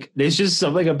here, like, there's just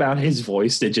something about his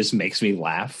voice that just makes me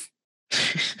laugh.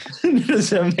 Does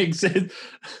that make sense?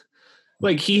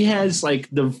 Like, he has like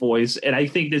the voice, and I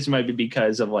think this might be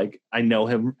because of like I know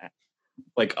him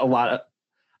like a lot.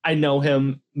 I know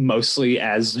him mostly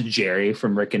as Jerry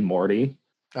from Rick and Morty.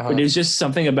 But there's just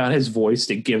something about his voice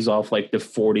that gives off like the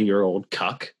 40-year-old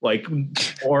cuck like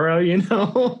aura, you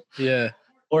know? Yeah.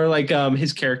 Or like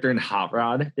his character in Hot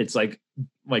Rod. It's like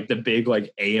the big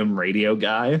like AM radio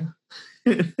guy.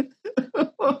 And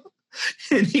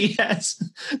he has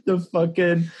the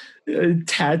fucking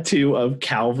tattoo of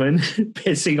Calvin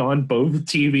pissing on both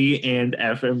TV and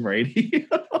FM radio.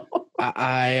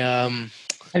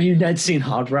 Have you not seen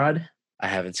Hot Rod? I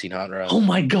haven't seen Hot Rod. Oh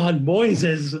my God,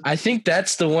 Moises! I think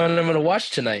that's the one I'm going to watch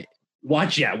tonight.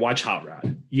 Watch Hot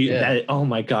Rod. Oh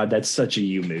my God, that's such a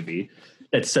you movie.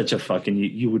 That's such a fucking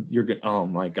you're good. Oh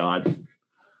my God.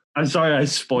 I'm sorry I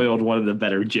spoiled one of the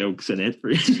better jokes in it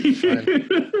for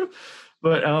you.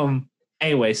 But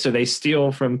anyway, so they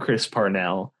steal from Chris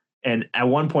Parnell, and at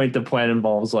one point the plan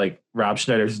involves like Rob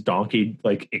Schneider's donkey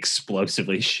like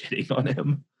explosively shitting on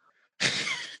him.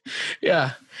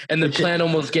 Yeah. And the plan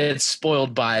almost gets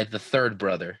spoiled by the third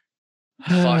brother.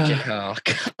 Fucking hell.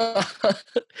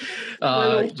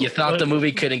 You thought the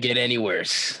movie couldn't get any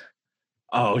worse.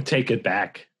 Oh, take it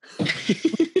back.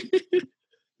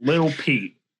 Little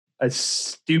Pete, a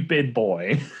stupid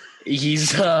boy.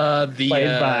 He's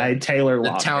played by Taylor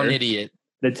Lautner. The town idiot.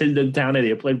 The town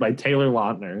idiot, played by Taylor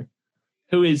Lautner,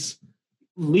 who is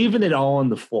leaving it all on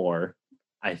the floor,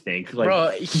 I think. Like,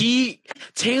 bro,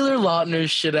 Taylor Lautner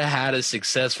should have had a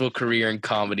successful career in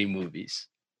comedy movies.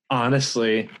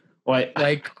 Honestly, what?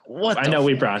 I know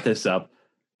we brought this up.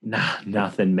 Nah,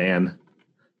 nothing, man.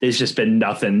 There's just been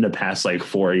nothing the past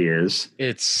 4 years.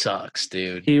 It sucks,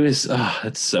 dude. He was.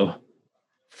 It's so.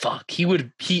 Fuck. He's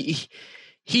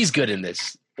good in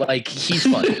this. He's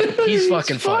funny. He's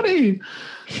fucking funny.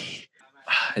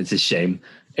 It's a shame.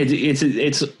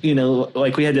 It's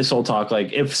we had this whole talk,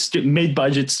 if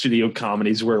mid-budget studio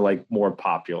comedies were more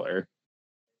popular,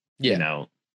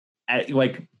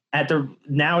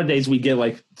 nowadays we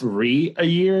get 3 a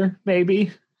year,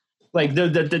 maybe.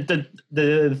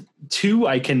 The 2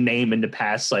 I can name in the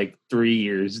past 3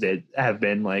 years that have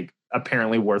been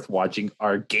apparently worth watching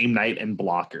are Game Night and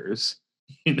Blockers.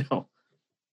 Which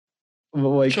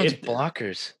one's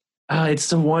Blockers? It's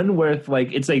the one where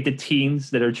it's the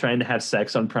teens that are trying to have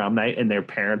sex on prom night and their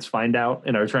parents find out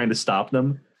and are trying to stop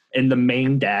them. And the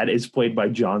main dad is played by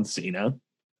John Cena.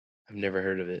 I've never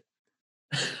heard of it.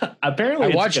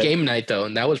 Apparently, I watched Game Night though,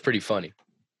 and that was pretty funny.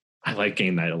 I like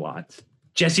Game Night a lot.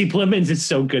 Jesse Plemons is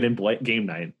so good in Game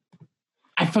Night.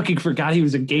 I fucking forgot he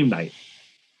was in Game Night.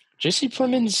 Jesse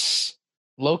Plemons,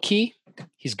 low key,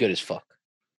 he's good as fuck.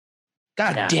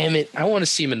 God damn it! I want to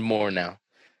see him in more now.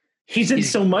 He's in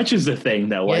so much as the thing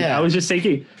though. I was just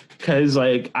thinking because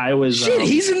I was shit.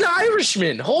 He's an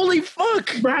Irishman. Holy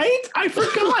fuck! Right? I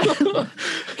forgot.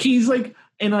 He's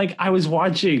and I was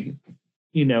watching.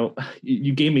 You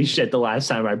gave me shit the last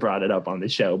time I brought it up on the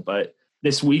show, but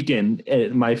this weekend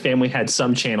my family had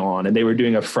some channel on and they were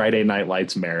doing a Friday Night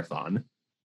Lights marathon,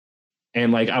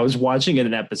 and I was watching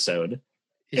an episode.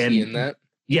 Is he in that?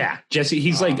 Yeah, Jesse.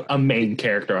 He's a main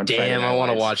character on. Damn, I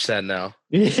want to watch that now.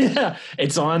 Yeah,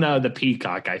 it's on the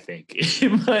Peacock, I think.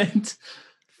 But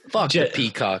fuck the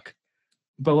Peacock.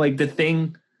 But the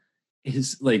thing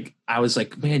is, I was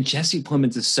man, Jesse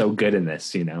Plemons is so good in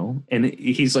this, and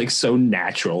he's so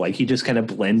natural. He just kind of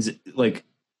blends.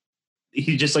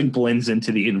 He just blends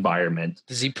into the environment.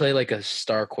 Does he play a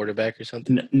star quarterback or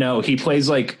something? No, he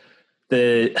plays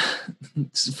the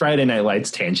Friday Night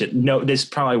Lights tangent. No, this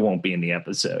probably won't be in the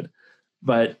episode,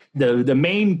 but the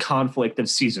main conflict of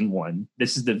season 1,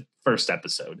 this is the first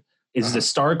episode, is the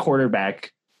star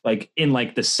quarterback, in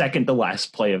the second to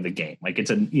last play of the game. It's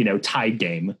a, tied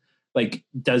game,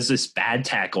 does this bad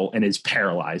tackle and is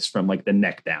paralyzed from the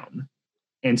neck down.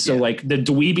 And so the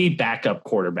dweeby backup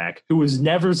quarterback who was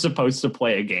never supposed to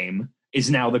play a game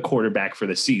is now the quarterback for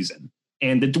the season.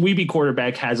 And the dweeby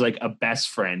quarterback has a best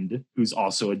friend who's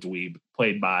also a dweeb,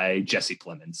 played by Jesse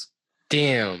Plemons.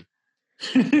 Damn.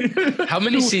 How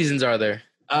many seasons are there?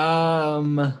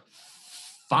 5.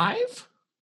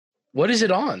 What is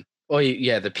it on? Oh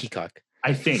yeah, the Peacock.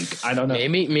 I think. I don't know.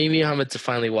 Maybe I'm going to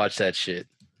finally watch that shit.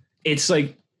 It's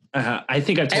I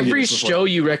think I've told every you this show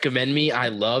you recommend me, I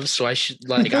love. So I should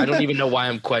I don't even know why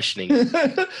I'm questioning.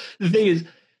 The thing is.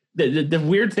 The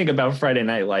weird thing about Friday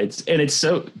Night Lights, and it's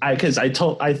so I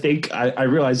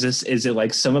realized this is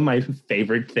it some of my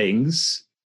favorite things,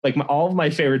 all of my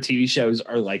favorite TV shows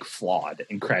are flawed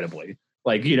incredibly.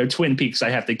 Twin Peaks,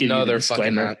 I have to give you the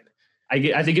disclaimer. I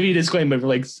have to give you a disclaimer.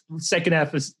 Second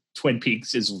half of Twin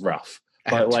Peaks is rough,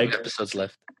 but 2 episodes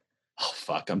left. Oh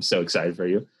fuck! I'm so excited for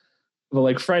you.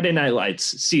 But Friday Night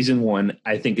Lights season 1,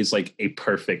 I think is a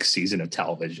perfect season of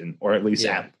television, or at least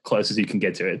as close as you can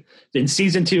get to it. Then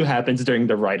season 2 happens during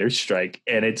the writer's strike,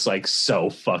 and it's so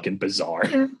fucking bizarre.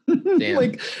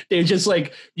 Damn. They're just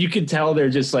you can tell they're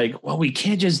just well, we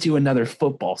can't just do another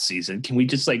football season. Can we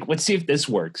just let's see if this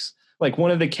works?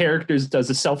 One of the characters does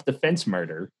a self-defense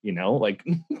murder,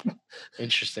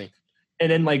 Interesting. And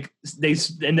then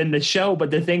the show,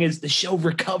 but the thing is the show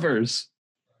recovers.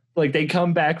 They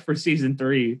come back for season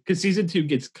 3 because season 2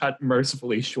 gets cut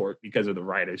mercifully short because of the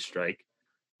writer's strike.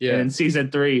 Yeah. And in season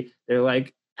 3, they're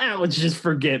let's just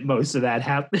forget most of that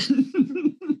happened.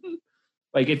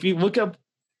 If you look up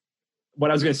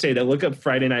what I was going to say, to look up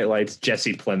Friday Night Lights,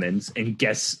 Jesse Plemons, and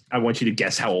I want you to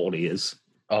guess how old he is.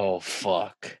 Oh,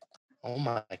 fuck. Oh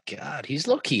my God. He's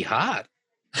low-key hot.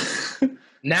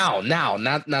 Now,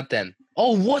 not then.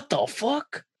 Oh, what the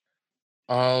fuck?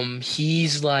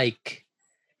 He's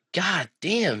God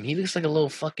damn, he looks like a little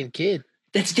fucking kid.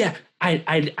 That's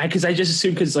I because I just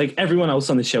assumed because everyone else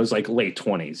on the show is late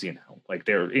 20s, Like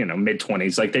they're,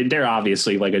 mid-20s. Like they're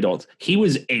obviously like adults. He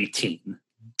was 18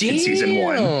 in season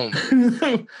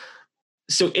 1.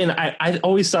 So, and I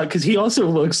always thought, because he also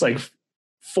looks like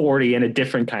 40 in a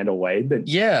different kind of way. That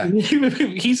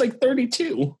he's like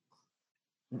 32.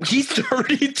 He's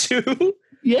 32?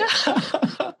 Yeah.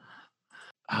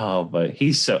 Oh, but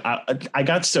he's so... I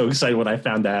got so excited when I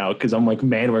found that out, because I'm like,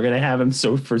 man, we're going to have him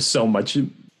for so much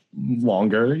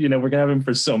longer. We're going to have him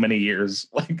for so many years.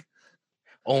 Like,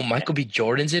 oh, Michael B.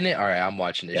 Jordan's in it? All right, I'm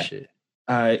watching this shit.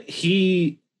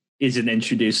 He isn't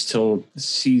introduced till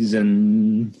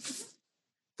season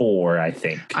 4, I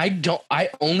think. I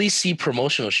only see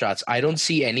promotional shots. I don't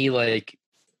see any like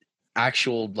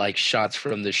actual like shots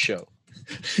from the show.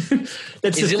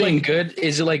 Is it like good?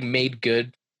 Is it like made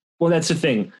good? Well, that's the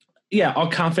thing. Yeah, I'll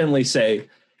confidently say,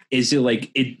 is it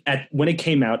like when it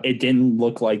came out, it didn't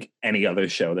look like any other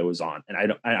show that was on,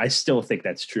 and I still think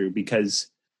that's true, because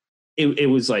it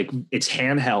was like, it's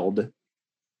handheld,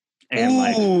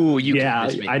 and ooh,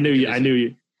 I know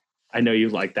you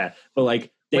like that, but like,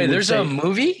 wait, there's a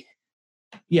movie?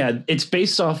 Yeah, it's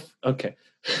based off. Okay,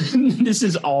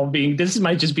 this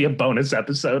might just be a bonus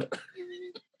episode.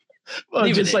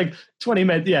 Well, just like 20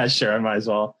 minutes. Yeah, sure, I might as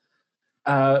well.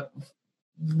 I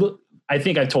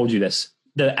think I told you this.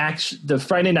 The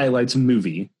Friday Night Lights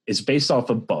movie is based off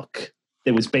a book.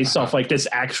 It was based off like this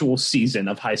actual season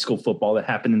of high school football that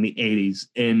happened in the 80s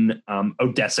in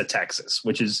Odessa, Texas,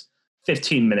 which is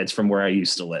 15 minutes from where I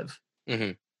used to live.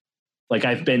 Mm-hmm. Like,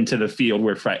 I've been to the field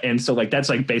and so like that's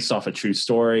like based off a true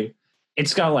story.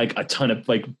 It's got like a ton of,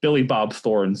 like, Billy Bob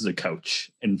Thorne's the coach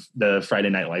in the Friday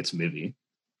Night Lights movie.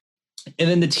 And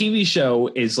then the TV show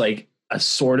is like a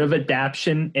sort of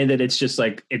adaptation, in that it's just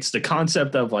like, it's the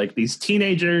concept of like these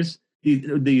teenagers,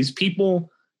 these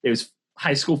people, there's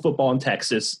high school football in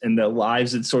Texas and the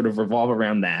lives that sort of revolve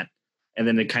around that. And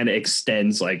then it kind of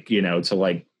extends like, to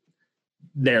like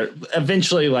they're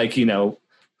eventually like,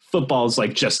 football is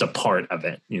like just a part of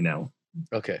it,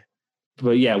 Okay.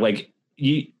 But yeah, like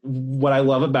what I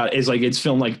love about it is like, it's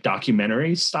filmed like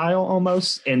documentary style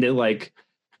almost. And it like,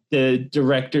 the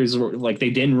directors were like, they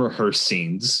didn't rehearse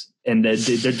scenes, and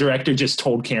the director just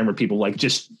told camera people, like,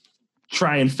 just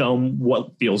try and film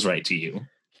what feels right to you.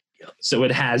 So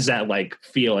it has that like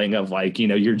feeling of like,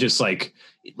 you're just like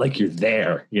you're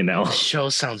there, The show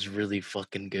sounds really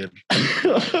fucking good.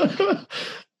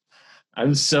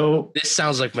 This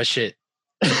sounds like my shit.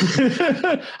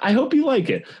 I hope you like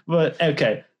it, but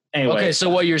okay. Anyway. Okay, so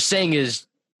what you're saying is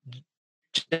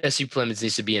Jesse Plemons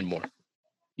needs to be in more.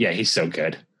 Yeah, he's so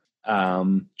good.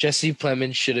 Jesse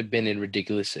Plemons should have been in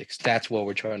Ridiculous Six. That's what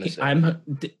we're trying to say. I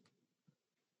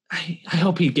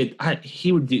hope he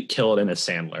would kill it in a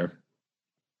Sandler.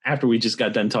 After we just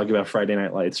got done talking about Friday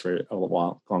Night Lights for a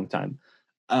long time.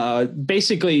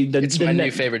 Basically, it's my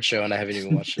new favorite show, and I haven't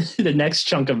even watched it. The next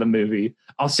chunk of the movie,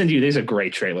 I'll send you. There's a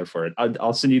great trailer for it.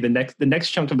 I'll send you the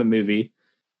next chunk of the movie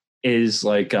is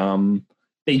like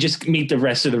they just meet the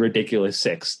rest of the Ridiculous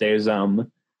Six. There's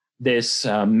this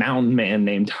mountain man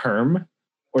named Herm,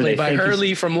 played by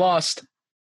Hurley from Lost.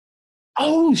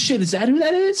 Oh shit! Is that who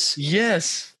that is?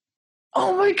 Yes.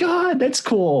 Oh my god, that's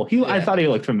cool. I thought he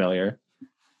looked familiar.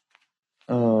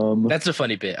 That's a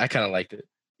funny bit. I kind of liked it.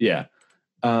 Yeah.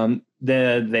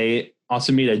 They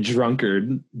also meet a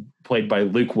drunkard played by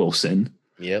Luke Wilson.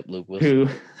 Yep, Luke Wilson.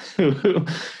 Who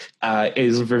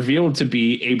is revealed to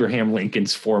be Abraham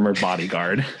Lincoln's former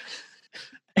bodyguard.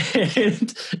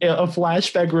 And a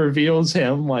flashback reveals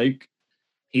him like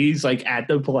he's like at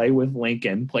the play with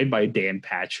Lincoln, played by Dan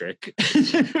Patrick.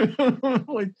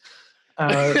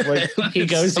 He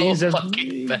goes to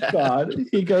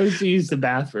use the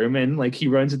bathroom, and like he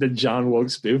runs into John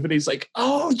Wilkes Booth, and he's like,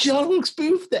 "Oh, John Wilkes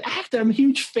Booth, the actor, I'm a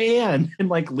huge fan," and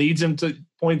like leads him to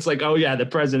points like, "Oh yeah, the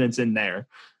president's in there,"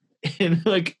 and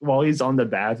like while he's on the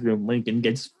bathroom, Lincoln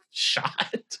gets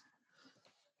shot.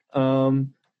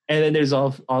 And then there's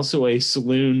also a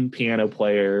saloon piano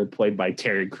player played by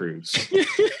Terry Crews,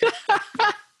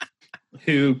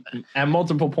 who at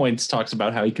multiple points talks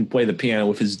about how he can play the piano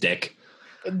with his dick.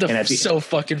 So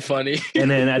fucking funny. And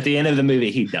then at the end of the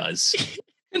movie, he does.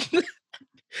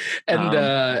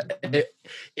 And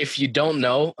if you don't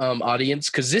know, audience,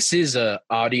 because this is a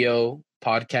audio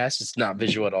podcast, it's not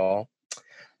visual at all.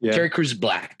 Yeah. Terry Crews is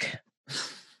black.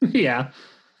 Yeah.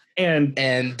 And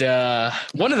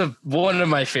one of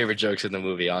my favorite jokes in the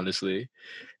movie, honestly,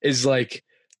 is like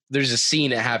there's a scene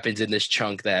that happens in this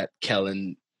chunk that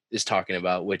Kellen is talking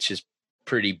about, which is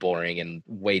pretty boring and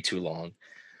way too long.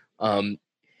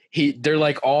 They're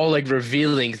like all like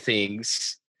revealing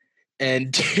things,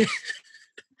 and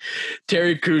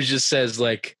Terry Crews just says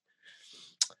like,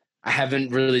 I haven't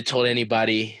really told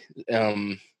anybody,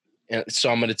 so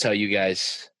I'm going to tell you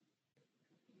guys.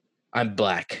 I'm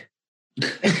black,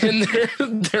 and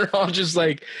they're all just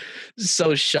like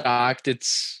so shocked.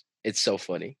 It's so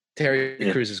funny.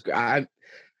 Terry Crews is great.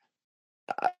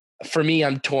 For me,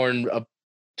 I'm torn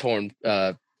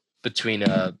between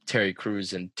Terry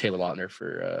Crews and Taylor Lautner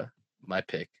for my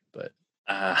pick, but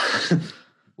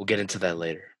we'll get into that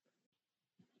later.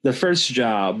 The first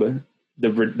job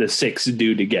the six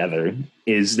do together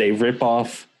is they rip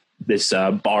off this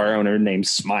bar owner named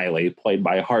Smiley, played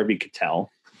by Harvey Keitel.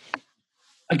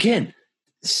 Again,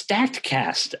 stacked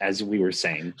cast, as we were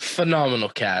saying. Phenomenal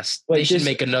cast. They should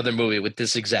make another movie with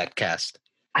this exact cast.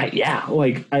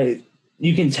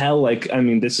 You can tell,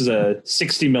 this is a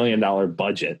 $60 million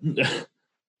budget.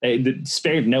 They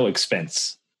spared no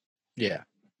expense. Yeah.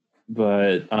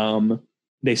 But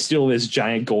they steal this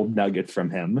giant gold nugget from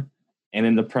him. And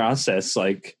in the process,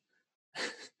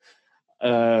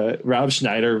 Rob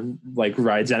Schneider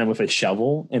rides at him with a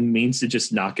shovel and means to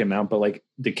just knock him out, but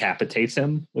decapitates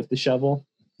him with the shovel.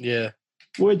 Yeah.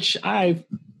 Which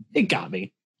it got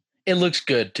me. It looks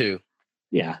good too.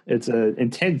 Yeah. It's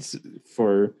intense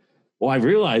for, I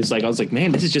realized I was like,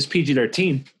 man, this is just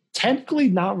PG-13. Technically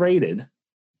not rated.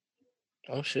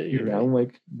 Oh shit. You're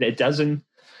right. It doesn't.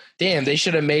 Damn, they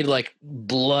should have made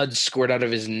blood squirt out of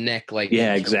his neck.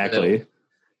 Yeah, exactly. That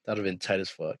would have been tight as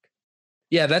fuck.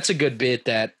 Yeah, that's a good bit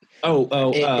that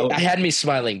it had me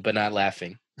smiling but not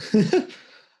laughing.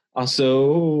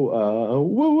 Also,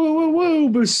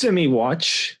 Buscemi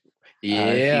watch.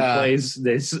 Yeah. He plays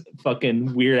this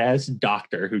fucking weird ass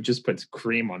doctor who just puts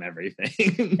cream on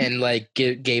everything. And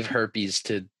gave herpes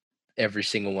to every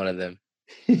single one of them.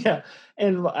 Yeah.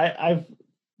 And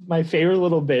my favorite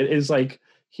little bit is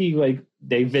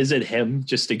they visit him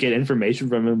just to get information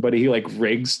from him, but he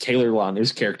rigs Taylor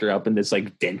Lautner's character up in this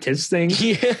dentist thing.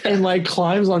 Yeah. And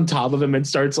climbs on top of him and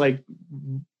starts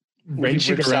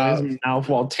wrenching around his mouth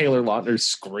while Taylor Lautner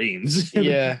screams.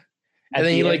 Yeah. And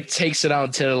then he takes it out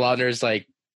and Taylor Lautner's the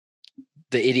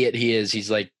idiot he is.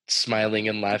 He's smiling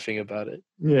and laughing about it.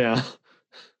 Yeah.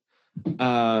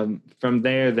 From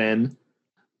there then,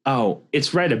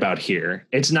 it's right about here.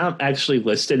 It's not actually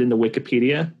listed in the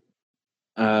Wikipedia.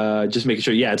 Just making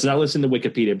sure. Yeah, it's not listed in the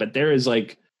Wikipedia, but there is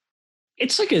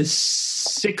it's a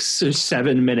 6 or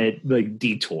 7 minute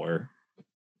detour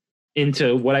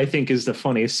into what I think is the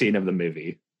funniest scene of the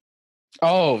movie.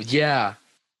 Oh yeah,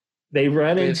 they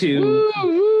run into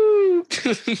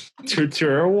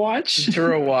Turturro Watch.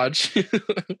 Turturro Watch.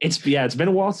 It's been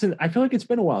a while since. I feel like it's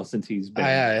been a while since he's been.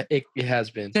 Yeah, it has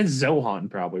been. Since Zohan,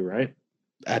 probably, right?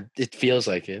 It feels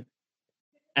like it.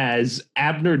 As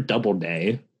Abner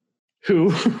Doubleday,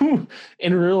 who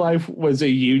in real life was a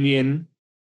Union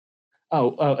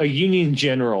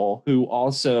general who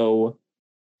also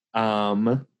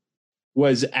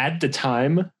was at the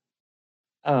time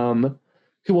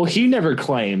he never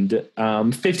claimed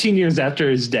 15 years after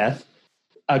his death,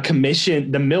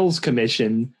 the Mills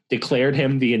Commission declared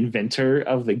him the inventor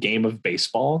of the game of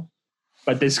baseball.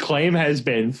 But this claim has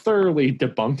been thoroughly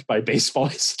debunked by baseball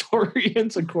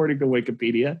historians, according to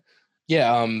Wikipedia.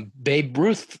 Yeah, Babe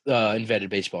Ruth invented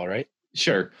baseball, right?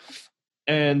 Sure.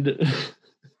 And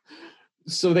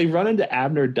so they run into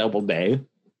Abner Doubleday,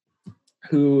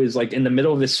 who is in the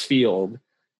middle of this field,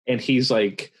 and he's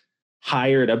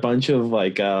hired a bunch of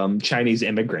Chinese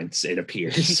immigrants, it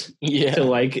appears. Yeah.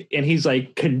 To and he's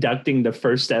conducting the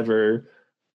first ever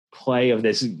play of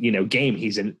this game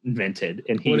he's invented.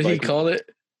 And what did he call it?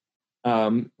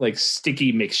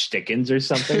 Sticky McStickins or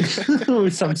something.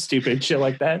 Some stupid shit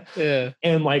like that. Yeah.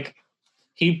 And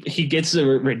he gets the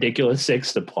ridiculous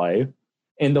six to play,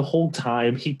 and the whole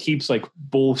time he keeps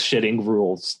bullshitting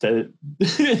rules to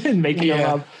and making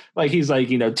them up. He's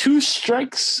 2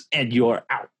 strikes and you're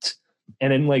out.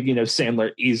 And then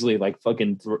Sandler easily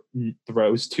fucking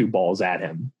throws 2 balls at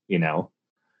him,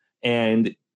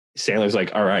 and Sandler's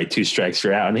all right, 2 strikes,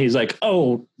 you're out. And he's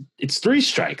oh, it's 3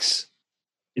 strikes.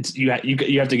 It's you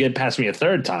have to get past me a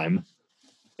third time.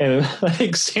 And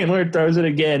Sandler throws it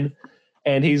again,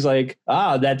 and he's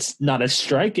that's not a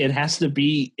strike. It has to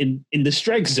be in the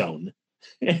strike zone.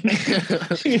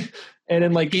 And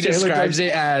then he describes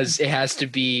it as it has to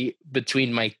be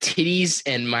between my titties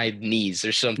and my knees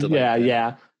or something like that.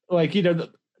 Yeah.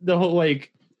 The whole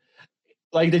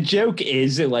the joke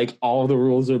is that all the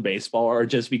rules of baseball are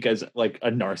just because a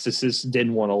narcissist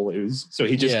didn't want to lose, so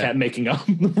he just kept making up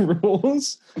the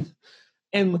rules.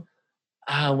 And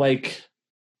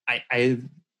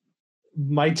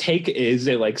my take is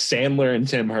that Sandler and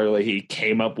Tim Hurley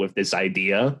came up with this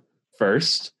idea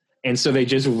first, and so they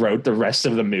just wrote the rest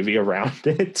of the movie around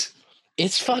it.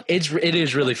 It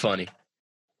is really funny.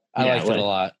 I liked it a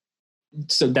lot.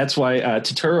 So that's why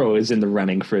Totoro is in the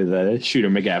running for the Shooter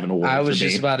McGavin Award. I was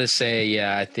just about to say,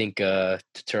 yeah, I think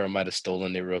Totoro might have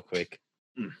stolen it real quick.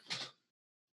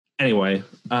 Anyway,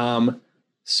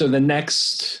 so the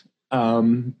next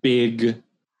big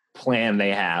plan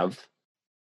they have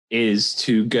is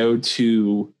to go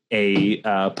to a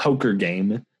poker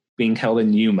game being held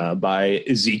in Yuma by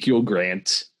Ezekiel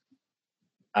Grant,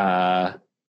 and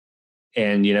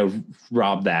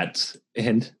rob that.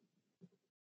 And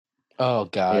oh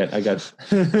god, yeah, I got.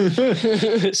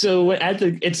 So I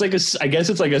guess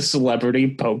it's like a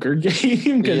celebrity poker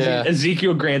game because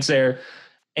Ezekiel Grant's there,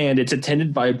 and it's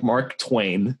attended by Mark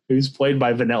Twain, who's played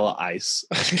by Vanilla Ice.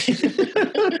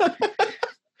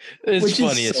 It's which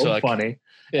funny is as so fuck. funny.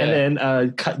 Yeah. And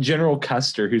then General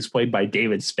Custer, who's played by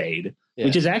David Spade,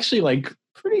 which is actually like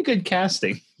pretty good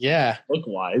casting, yeah, look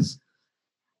wise.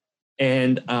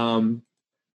 And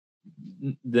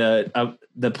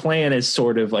the plan is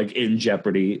sort of like in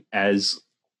jeopardy as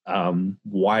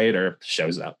Wyatt Earp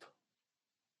shows up,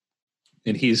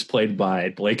 and he's played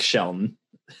by Blake Shelton.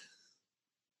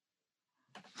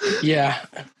 Yeah,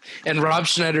 and Rob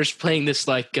Schneider's playing this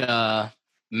like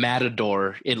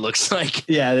matador. It looks like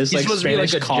this he's like supposed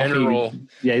Spanish to be like a coffee. General.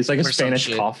 Yeah, he's like a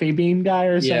Spanish coffee bean guy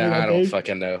or something. Yeah, I don't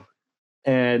fucking know.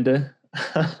 And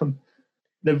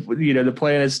the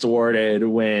plan is thwarted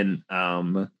when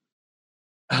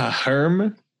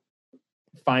Herm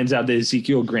finds out that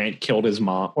Ezekiel Grant killed his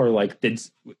mom, or like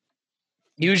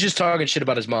he was just talking shit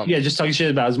about his mom. Yeah, just talking shit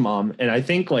about his mom, and I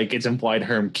think like it's implied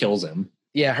Herm kills him.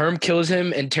 Yeah, Herm kills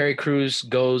him, and Terry Crews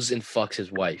goes and fucks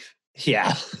his wife.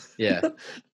 Yeah. Yeah.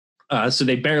 So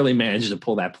they barely managed to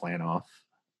pull that plan off.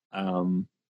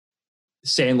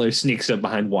 Sandler sneaks up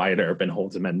behind Wyatt Earp and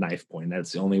holds him at knife point.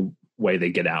 That's the only way they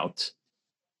get out.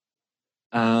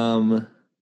 And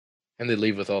they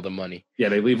leave with all the money. Yeah,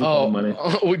 they leave with all the money.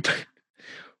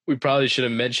 We probably should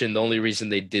have mentioned the only reason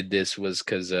they did this was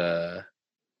because the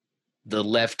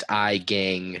Left Eye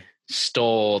Gang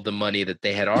stole the money that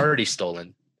they had already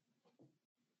stolen.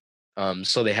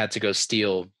 So they had to go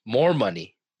steal more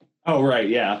money. Oh, right,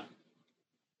 yeah.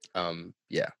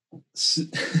 Yeah.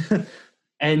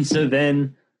 And so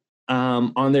then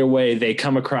on their way, they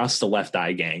come across the Left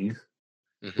Eye Gang,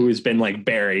 who has been like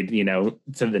buried, to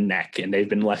the neck, and they've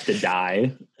been left to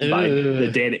die by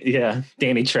the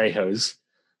Danny Trejo's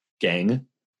gang.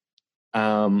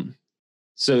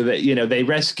 So that, they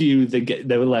rescue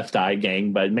the Left Eye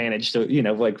Gang, but manage to,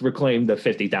 reclaim the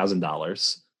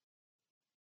 $50,000.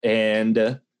 And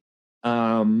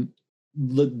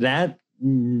that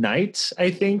night,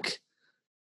 I think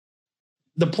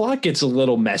the plot gets a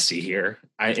little messy here,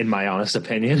 in my honest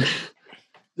opinion.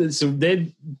 So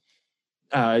then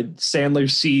Sandler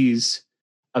sees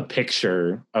a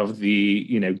picture of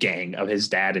the, gang of his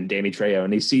dad and Danny Trejo,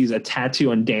 and he sees a tattoo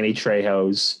on Danny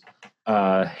Trejo's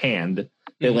hand.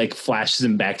 It like flashes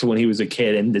him back to when he was a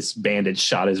kid and this bandit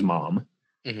shot his mom.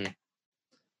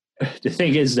 The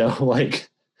thing is, though, like,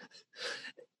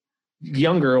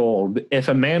 young or old, if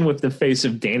a man with the face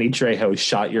of Danny Trejo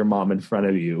shot your mom in front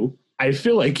of you, I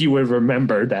feel like you would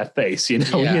remember that face, Yeah,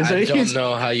 I don't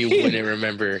know how you wouldn't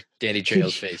remember Danny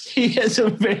Trejo's face. He has a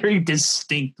very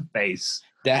distinct face.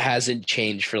 That hasn't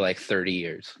changed for like 30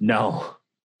 years. No.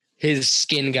 His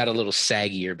skin got a little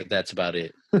saggier, but that's about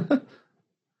it.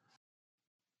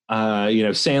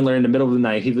 Sandler, in the middle of the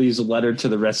night, he leaves a letter to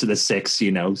the rest of the six,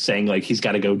 saying like he's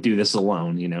got to go do this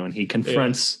alone, and he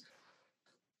confronts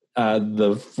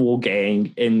the full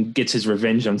gang and gets his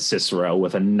revenge on Cicero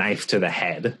with a knife to the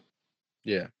head.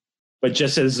 Yeah. But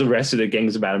just as the rest of the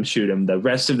gang's about him shoot him, the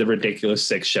rest of the Ridiculous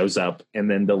Six shows up, and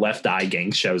then the Left Eye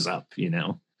Gang shows up,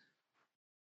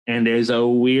 And there's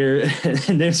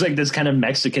there's like this kind of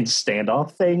Mexican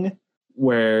standoff thing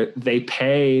where they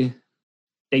give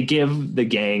the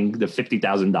gang the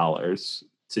 $50,000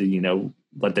 to,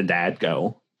 let the dad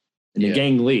go. And the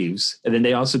gang leaves. And then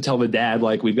they also tell the dad,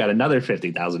 like, we've got another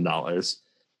 $50,000.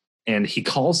 And he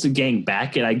calls the gang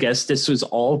back. And I guess this was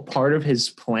all part of his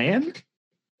plan.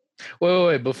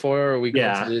 Wait, before we go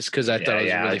into this, because I thought it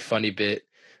was a really funny bit.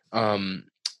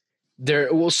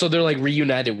 They're like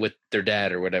reunited with their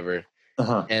dad or whatever.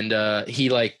 And he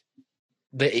like,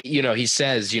 he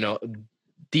says,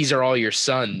 these are all your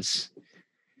sons.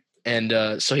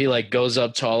 And so he like goes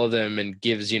up to all of them and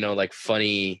gives, like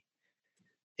funny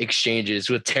exchanges.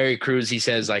 With Terry Crews, he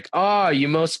says like, "Oh, you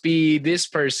must be this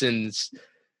person's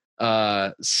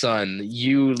son.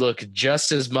 You look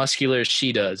just as muscular as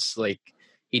she does." Like,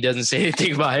 he doesn't say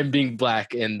anything about him being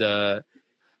black. And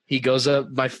he goes up.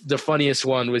 The funniest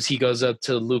one was he goes up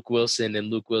to Luke Wilson,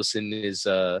 and Luke Wilson is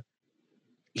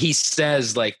he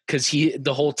says like, because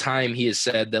the whole time he has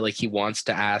said that like he wants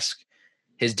to ask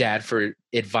his dad for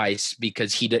advice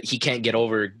because he can't get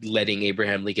over letting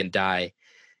Abraham Lincoln die,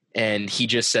 and he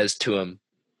just says to him,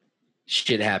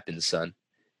 "Shit happens, son,"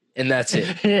 and that's it.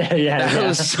 That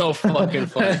was so fucking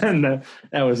funny.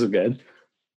 That was good.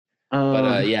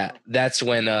 But yeah, that's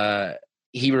when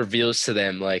he reveals to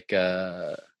them like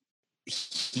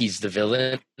he's the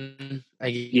villain.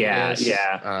 I guess.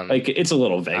 Yeah. Like it's a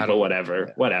little vague, but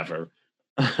whatever.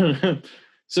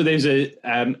 So there's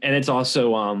and it's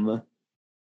also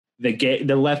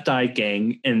the Left Eye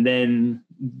gang, and then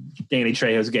Danny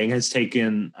Trejo's gang has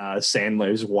taken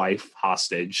Sandler's wife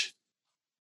hostage.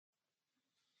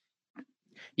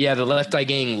 Yeah, the Left Eye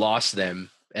gang lost them,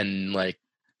 and like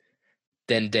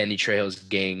then Danny Trejo's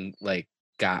gang like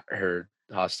got her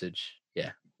hostage. Yeah,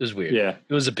 it was weird. Yeah,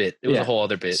 it was a bit. It was a whole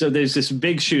other bit. So there's this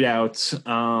big shootout,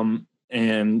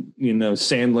 and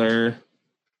Sandler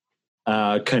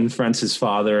confronts his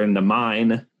father in the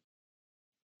mine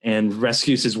and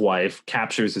rescues his wife,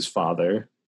 captures his father.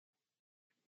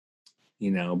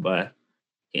 But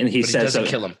he says doesn't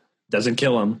kill him. Doesn't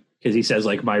kill him because he says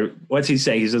like what's he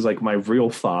say? He says like my real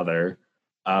father,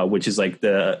 which is like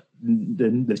the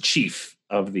chief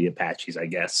of the Apaches, I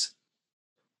guess.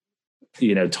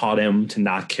 Taught him to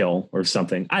not kill or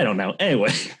something. I don't know.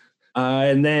 Anyway,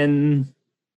 and then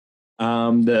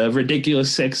the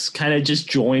Ridiculous Six kind of just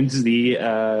joins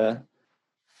the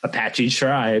Apache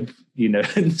tribe.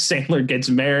 Sandler gets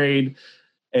married,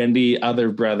 and the other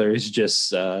brothers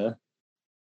just they're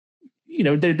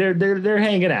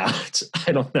hanging out.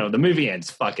 I don't know. The movie ends.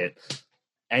 Fuck it.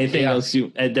 Anything else?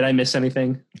 Did I miss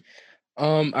anything?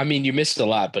 I mean, you missed a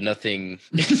lot, but nothing.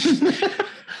 Is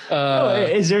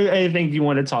there anything you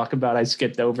want to talk about? I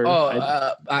skipped over.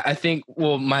 I think.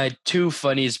 Well, my two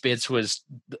funniest bits was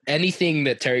anything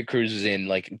that Terry Crews was in.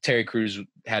 Like Terry Crews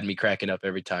had me cracking up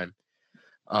every time.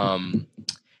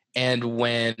 And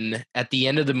when at the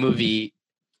end of the movie,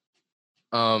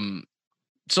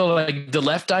 so like the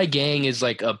Left Eye gang is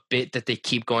like a bit that they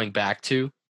keep going back to.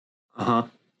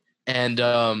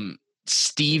 And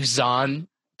Steve Zahn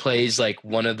plays like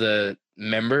one of the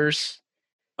members.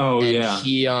 Oh, and yeah.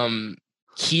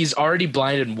 He's already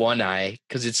blind in one eye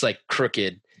because it's like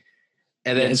crooked,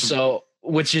 and then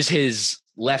which is his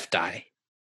left eye.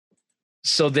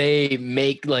 So they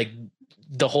make like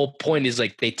the whole point is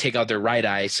like they take out their right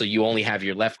eye, so you only have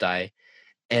your left eye,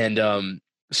 and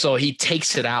so he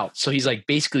takes it out, so he's like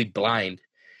basically blind.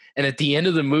 And at the end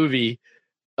of the movie,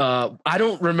 I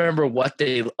don't remember what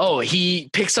he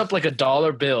picks up like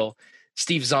 $1 bill.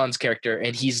 Steve Zahn's character,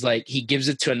 and he's like, he gives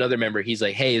it to another member. He's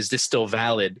like, "Hey, is this still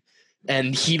valid?"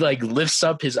 And he like lifts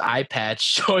up his eye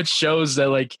patch, so it shows that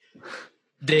like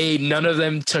none of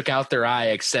them took out their eye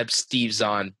except Steve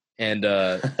Zahn, and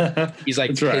he's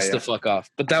like pissed the fuck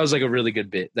off. But that was like a really good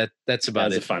bit. That's about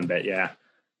it. That's a fun bit, yeah.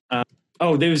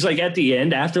 There's like at the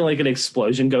end after like an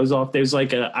explosion goes off, there's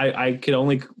like I could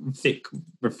only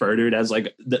refer to it as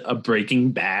like a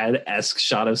Breaking Bad-esque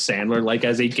shot of Sandler, like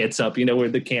as he gets up, where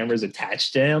the camera's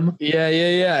attached to him. Yeah.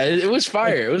 It was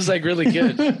fire. It was like really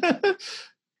good.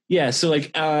 Yeah. So like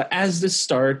as the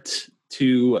start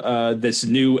to this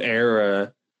new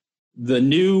era, the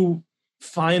new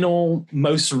final,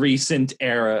 most recent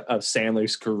era of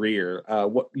Sandler's career,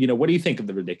 what do you think of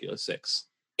The Ridiculous Six?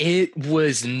 It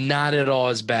was not at all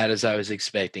as bad as I was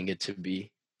expecting it to be.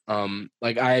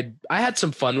 Like I had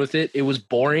some fun with it. It was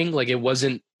boring. Like it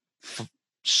wasn't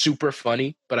super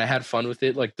funny, but I had fun with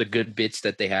it. Like the good bits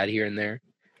that they had here and there.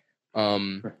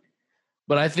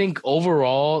 But I think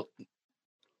overall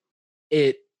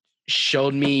it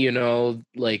showed me,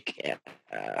 like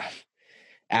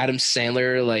Adam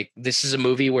Sandler, like this is a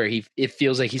movie where it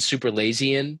feels like he's super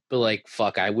lazy in, but like,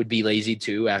 fuck, I would be lazy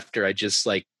too after I just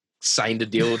like signed a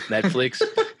deal with Netflix.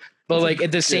 But like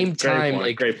at the same time,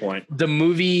 like great point. The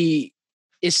movie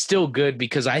is still good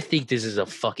because I think this is a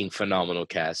fucking phenomenal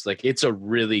cast. Like it's a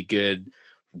really good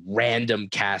random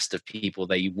cast of people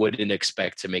that you wouldn't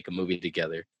expect to make a movie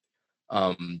together.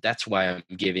 That's why I'm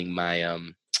giving my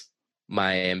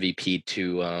my MVP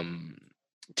to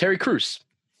Terry Crews.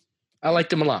 I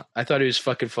liked him a lot. I thought he was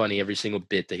fucking funny every single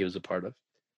bit that he was a part of.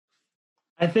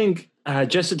 I think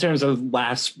just in terms of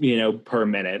last, per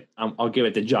minute, I'll give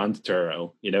it to John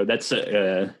Turturro. That's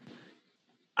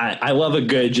I love a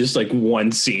good, just like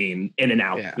one scene in and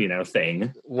out,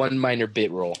 thing. One minor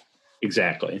bit role.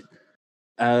 Exactly.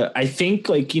 I think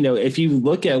like, if you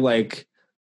look at like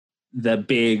the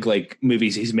big like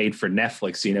movies he's made for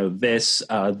Netflix, this,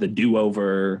 The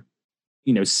Do-Over,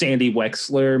 Sandy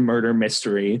Wexler, Murder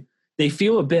Mystery, they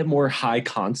feel a bit more high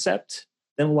concept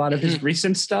than a lot of his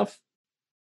recent stuff.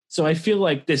 So I feel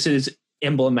like this is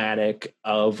emblematic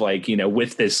of like,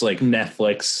 with this like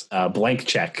Netflix blank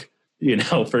check,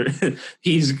 for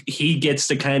he gets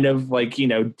to kind of like,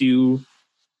 do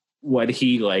what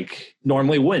he like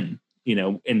normally wouldn't,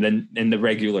 in the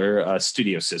regular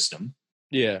studio system.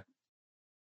 Yeah.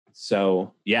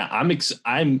 So yeah,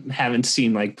 I haven't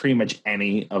seen like pretty much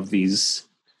any of these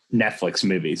Netflix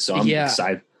movies, so I'm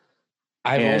excited.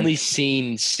 I've only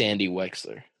seen Sandy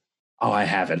Wexler. Oh, I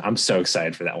haven't. I'm so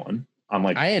excited for that one. I'm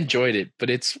like, I enjoyed it, but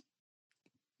it's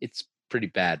pretty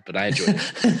bad, but I enjoyed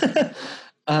it.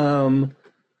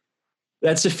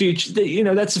 That's the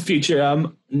future. That's the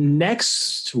future.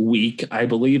 Next week, I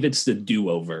believe it's the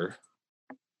Do-Over.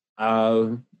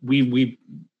 We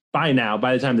by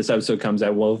the time this episode comes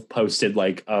out, we'll have posted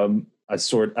like a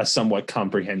somewhat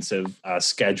comprehensive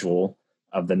schedule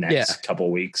of the next couple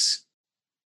weeks.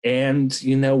 And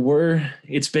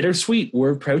it's bittersweet.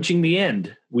 We're approaching the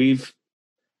end. We've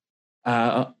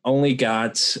only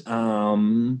got I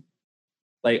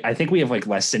think we have like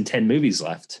less than 10 movies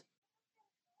left,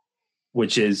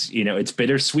 which is it's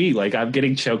bittersweet. Like I'm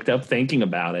getting choked up thinking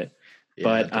about it. Yeah,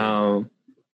 but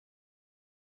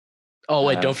oh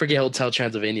wait, don't forget Hotel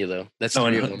Transylvania though. That's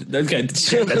three of them. Okay,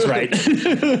 that's right.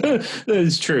 That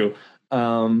is true.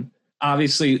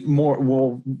 Obviously, more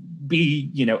will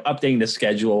be updating the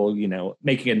schedule.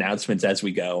 Making announcements as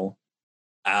we go.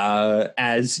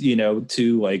 As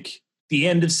to like the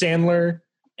end of Sandler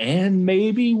and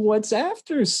maybe what's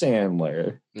after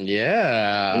Sandler.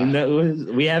 Yeah,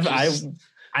 we have. I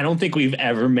don't think we've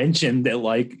ever mentioned that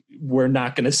like we're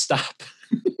not going to stop.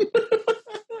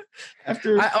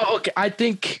 I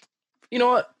think you know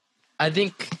what? I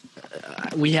think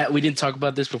we didn't talk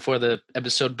about this before the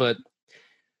episode, but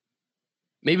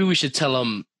maybe we should tell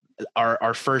them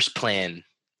our first plan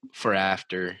for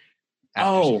after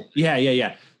oh,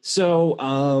 yeah.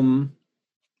 So,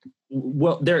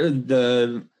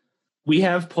 we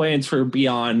have plans for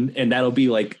Beyond, and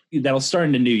that'll start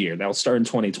in the new year. That'll start in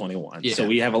 2021. Yeah. So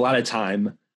we have a lot of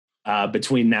time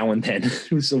between now and then.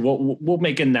 So we'll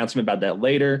make an announcement about that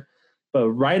later. But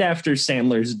right after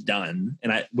Sandler's done,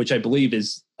 which I believe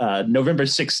is November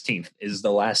 16th is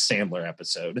the last Sandler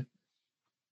episode.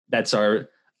 That's our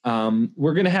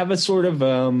we're gonna have a sort of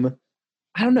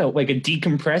I don't know, like a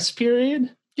decompress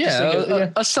period.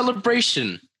 Yeah, a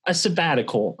celebration, a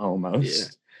sabbatical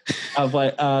almost. Yeah. Of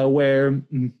like where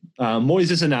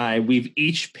Moises and I, we've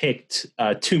each picked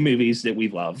 2 movies that we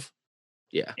love.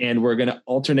 Yeah, and we're gonna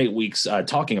alternate weeks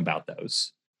talking about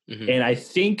those. Mm-hmm. And I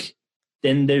think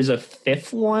then there's a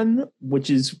 5th one, which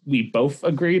is we both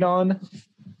agreed on.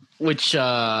 Which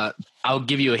I'll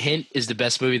give you a hint is the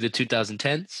best movie of the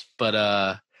 2010s, but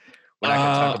we're not going to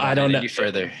talk about it any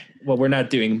further. Well, we're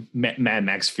not doing Mad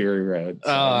Max Fury Road.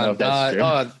 So I don't know if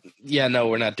that's true. Yeah, no,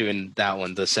 we're not doing that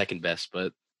one, the second best,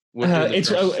 but it's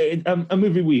a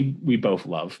movie we both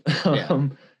love. Yeah.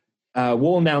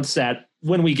 We'll announce that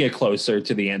when we get closer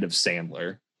to the end of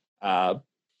Sandler.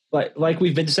 But like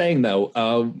we've been saying,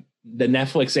 though, the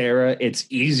Netflix era, it's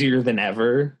easier than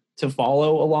ever to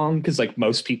follow along because like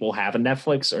most people have a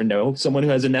Netflix or know someone who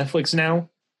has a Netflix now.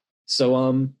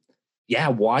 So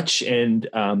watch and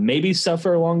maybe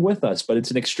suffer along with us, but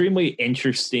it's an extremely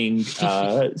interesting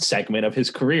segment of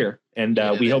his career, and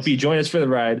we hope you join us for the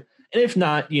ride. And if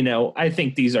not, I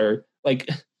think these are like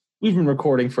we've been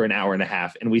recording for an hour and a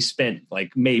half, and we spent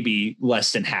like maybe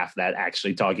less than half that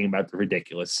actually talking about the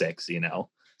Ridiculous Six.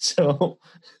 So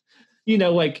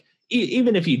like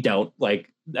even if you don't like.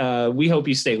 We hope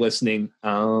you stay listening.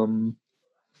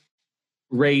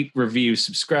 Rate, review,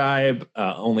 subscribe.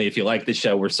 Only if you like the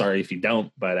show. We're sorry if you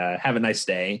don't, but have a nice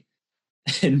day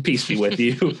and peace be with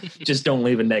you. Just don't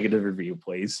leave a negative review,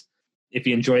 please. If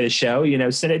you enjoy the show,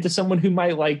 send it to someone who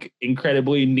might like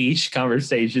incredibly niche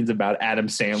conversations about Adam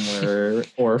Sandler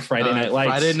or Friday Night Lights.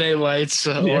 Friday Night Lights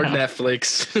or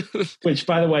Netflix. Which,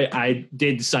 by the way, I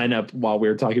did sign up while we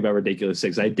were talking about Ridiculous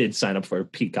Six. I did sign up for a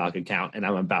Peacock account, and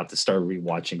I'm about to start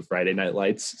rewatching Friday Night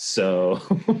Lights. So,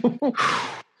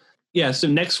 yeah. So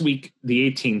next week,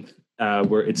 the 18th,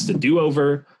 where it's the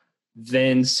Do-Over,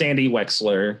 then Sandy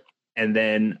Wexler, and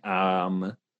then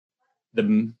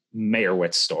the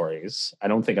Meyerowitz stories. I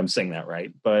don't think I'm saying that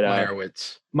right, but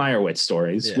Meyerowitz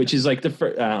stories, which is like the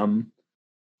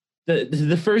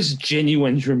first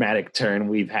genuine dramatic turn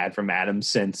we've had from Adam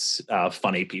since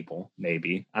Funny People.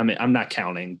 Maybe I'm not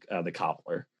counting the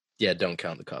Cobbler. Yeah, don't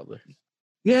count the Cobbler.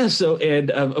 Yeah. So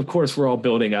and of course we're all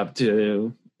building up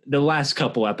to the last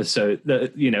couple episodes.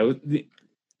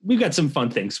 We've got some fun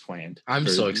things planned. I'm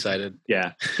so excited.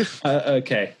 Yeah.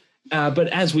 Okay. But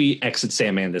as we exit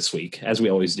Sandman this week, as we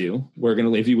always do, we're going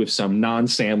to leave you with some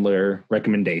non-Sandler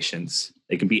recommendations.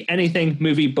 They can be anything: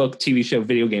 movie, book, TV show,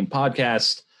 video game,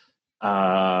 podcast,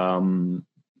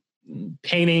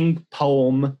 painting,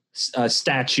 poem,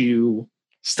 statue,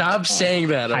 Stop saying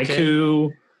that, okay?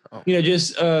 haiku, Oh.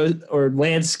 just or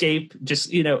landscape,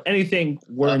 just anything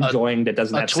we're enjoying that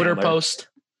doesn't A have Twitter Sandler. post.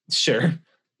 Sure.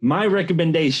 My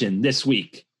recommendation this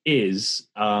week is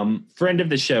friend of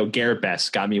the show, Garrett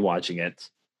Best, got me watching it.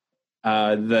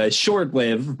 The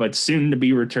short-lived but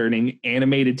soon-to-be returning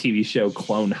animated TV show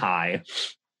Clone High.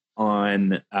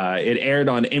 It aired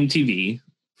on MTV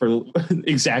for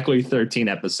exactly 13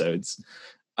 episodes.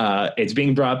 It's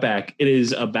being brought back. It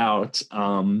is about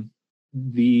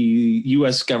the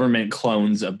U.S. government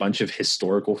clones a bunch of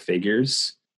historical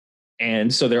figures.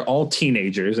 And so they're all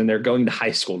teenagers and they're going to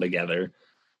high school together.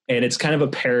 And it's kind of a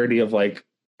parody of like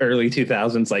early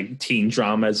 2000s, like teen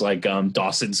dramas like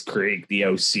Dawson's Creek, The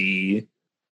OC,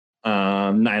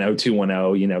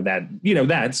 90210,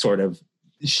 that sort of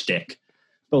shtick.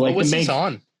 But like what was this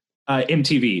on?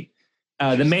 MTV.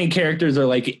 The main characters are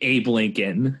like Abe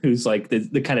Lincoln, who's like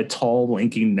the kind of tall,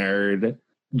 lanky nerd.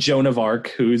 Joan of Arc,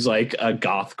 who's like a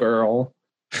goth girl.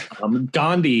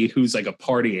 Gandhi, who's like a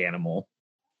party animal.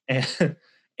 And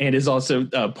is also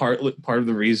part of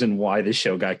the reason why the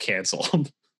show got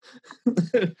canceled.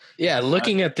 Yeah,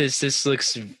 looking at this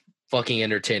looks fucking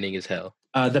entertaining as hell.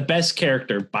 The best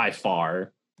character by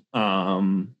far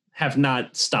have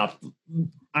not stopped.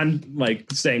 I'm like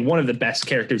saying one of the best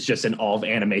characters just in all of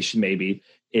animation maybe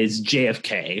is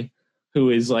JFK, who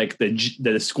is like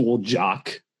the school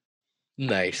jock.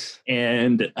 Nice.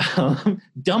 And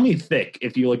dummy thick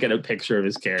if you look at a picture of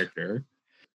his character.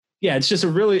 Yeah, it's just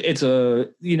some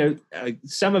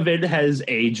of it has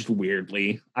aged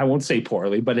weirdly. I won't say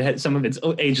poorly, but some of it's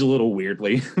aged a little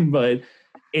weirdly. But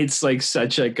it's like it's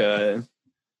such a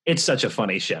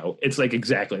funny show. It's like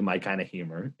exactly my kind of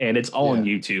humor, and it's all on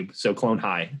YouTube. So Clone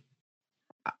High.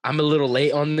 I'm a little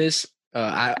late on this.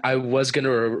 I was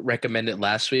gonna recommend it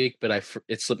last week, but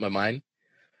it slipped my mind.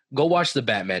 Go watch the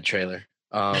Batman trailer.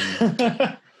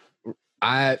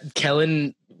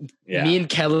 Kellen. Yeah. Me and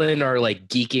Kellen are like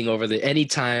geeking over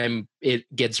anytime it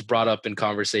gets brought up in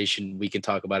conversation, we can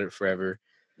talk about it forever.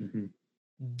 Mm-hmm.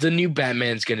 The new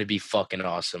Batman's going to be fucking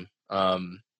awesome.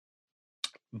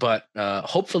 But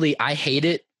hopefully I hate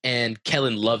it and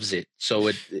Kellen loves it. So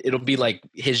it'll be like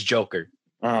his Joker.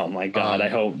 Oh my God. I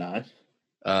hope not.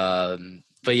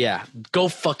 But yeah, go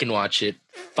fucking watch it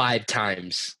 5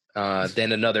 times.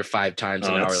 Then another 5 times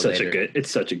an hour later.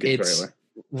 It's such a good trailer.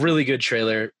 Really good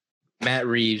trailer. Matt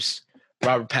Reeves,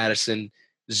 Robert Pattinson,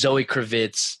 Zoe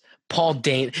Kravitz, Paul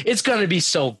Dane. It's going to be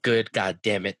so good. God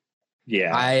damn it.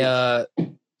 Yeah. I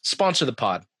sponsor the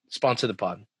pod.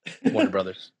 Warner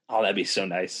Brothers. Oh, that'd be so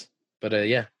nice. But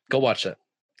yeah, go watch that.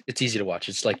 It's easy to watch.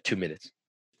 It's like 2 minutes.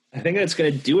 I think that's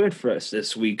going to do it for us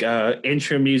this week.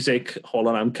 Intro music, Hold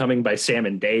On, I'm Coming by Sam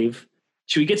and Dave.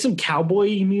 Should we get some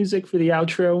cowboy music for the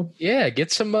outro? Yeah,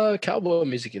 get some cowboy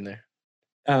music in there.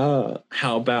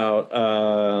 How about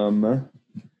the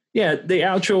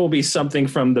outro will be something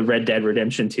from the Red Dead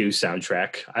Redemption 2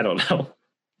 soundtrack. I don't know.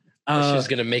 It's just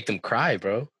gonna make them cry,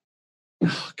 bro.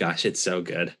 Oh gosh, it's so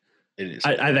good. It is.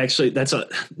 I've actually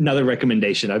another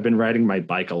recommendation. I've been riding my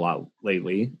bike a lot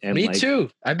lately. And me too.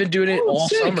 I've been doing it all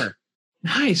summer.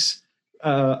 Nice.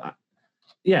 The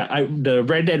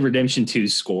Red Dead Redemption 2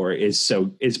 score is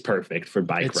perfect for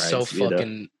bike rides. It's so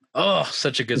fucking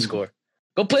such a good score.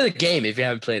 Go play the game if you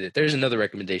haven't played it. There's another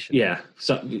recommendation. Yeah.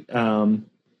 So, outro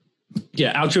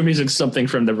music's something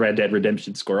from the Red Dead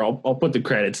Redemption score. I'll put the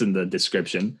credits in the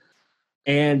description.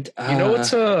 And you know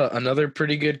what's another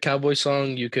pretty good cowboy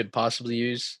song you could possibly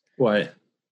use? What?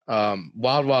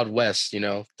 Wild Wild West. You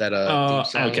know that theme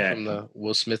song from the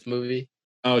Will Smith movie.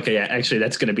 Okay, yeah. Actually,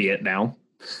 that's going to be it now.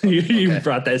 You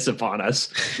brought this upon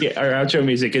us. Yeah, our outro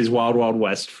music is Wild Wild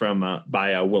West from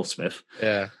by Will Smith.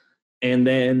 Yeah, and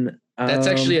then. That's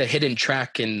actually a hidden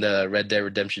track in the Red Dead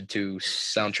Redemption 2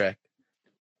 soundtrack.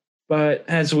 But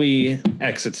as we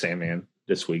exit Sandman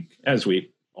this week, as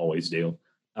we always do,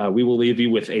 we will leave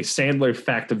you with a Sandler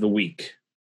fact of the week,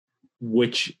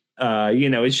 which,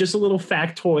 is just a little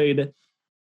factoid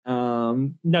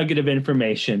nugget of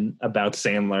information about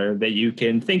Sandler that you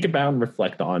can think about and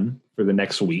reflect on for the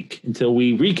next week until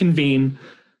we reconvene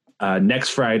next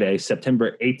Friday,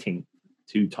 September 18th,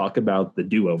 to talk about The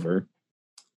Do-Over.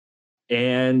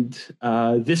 And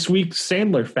this week's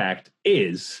Sandler fact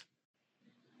is...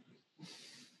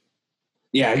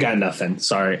 Yeah, I got nothing.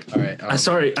 Sorry. All right.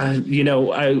 Sorry.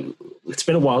 It's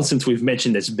been a while since we've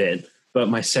mentioned this bit, but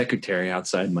my secretary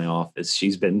outside my office,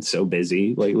 she's been so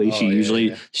busy lately. She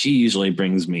usually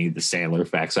brings me the Sandler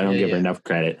facts. I don't give her enough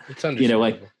credit. It's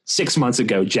understandable. 6 months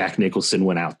ago, Jack Nicholson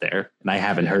went out there, and I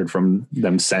haven't heard from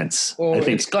them since. Well, I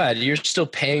think it's glad you're still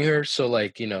paying her. So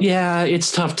like, Yeah,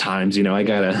 it's tough times. I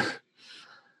gotta.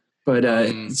 But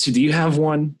so do you have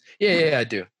one? Yeah, I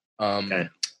do. Okay.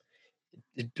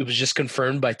 It was just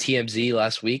confirmed by TMZ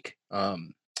last week.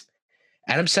 Adam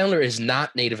Sandler is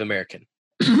not Native American.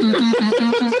 That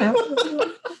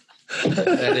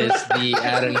is the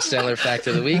Adam Sandler fact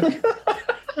of the week.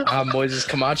 Moises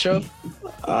Camacho.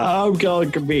 I'm calling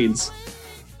Beans.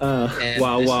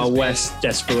 Wild West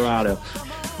Desperado.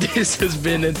 This has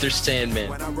been Enter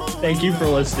Sandman. Thank you for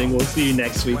listening. We'll see you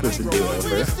next week with the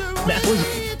do-over. That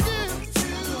was.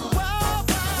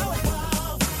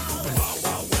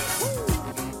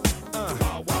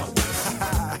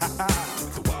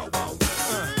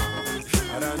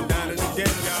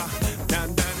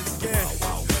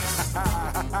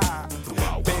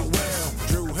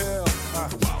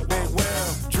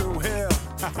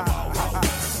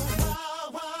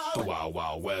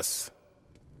 Wild West.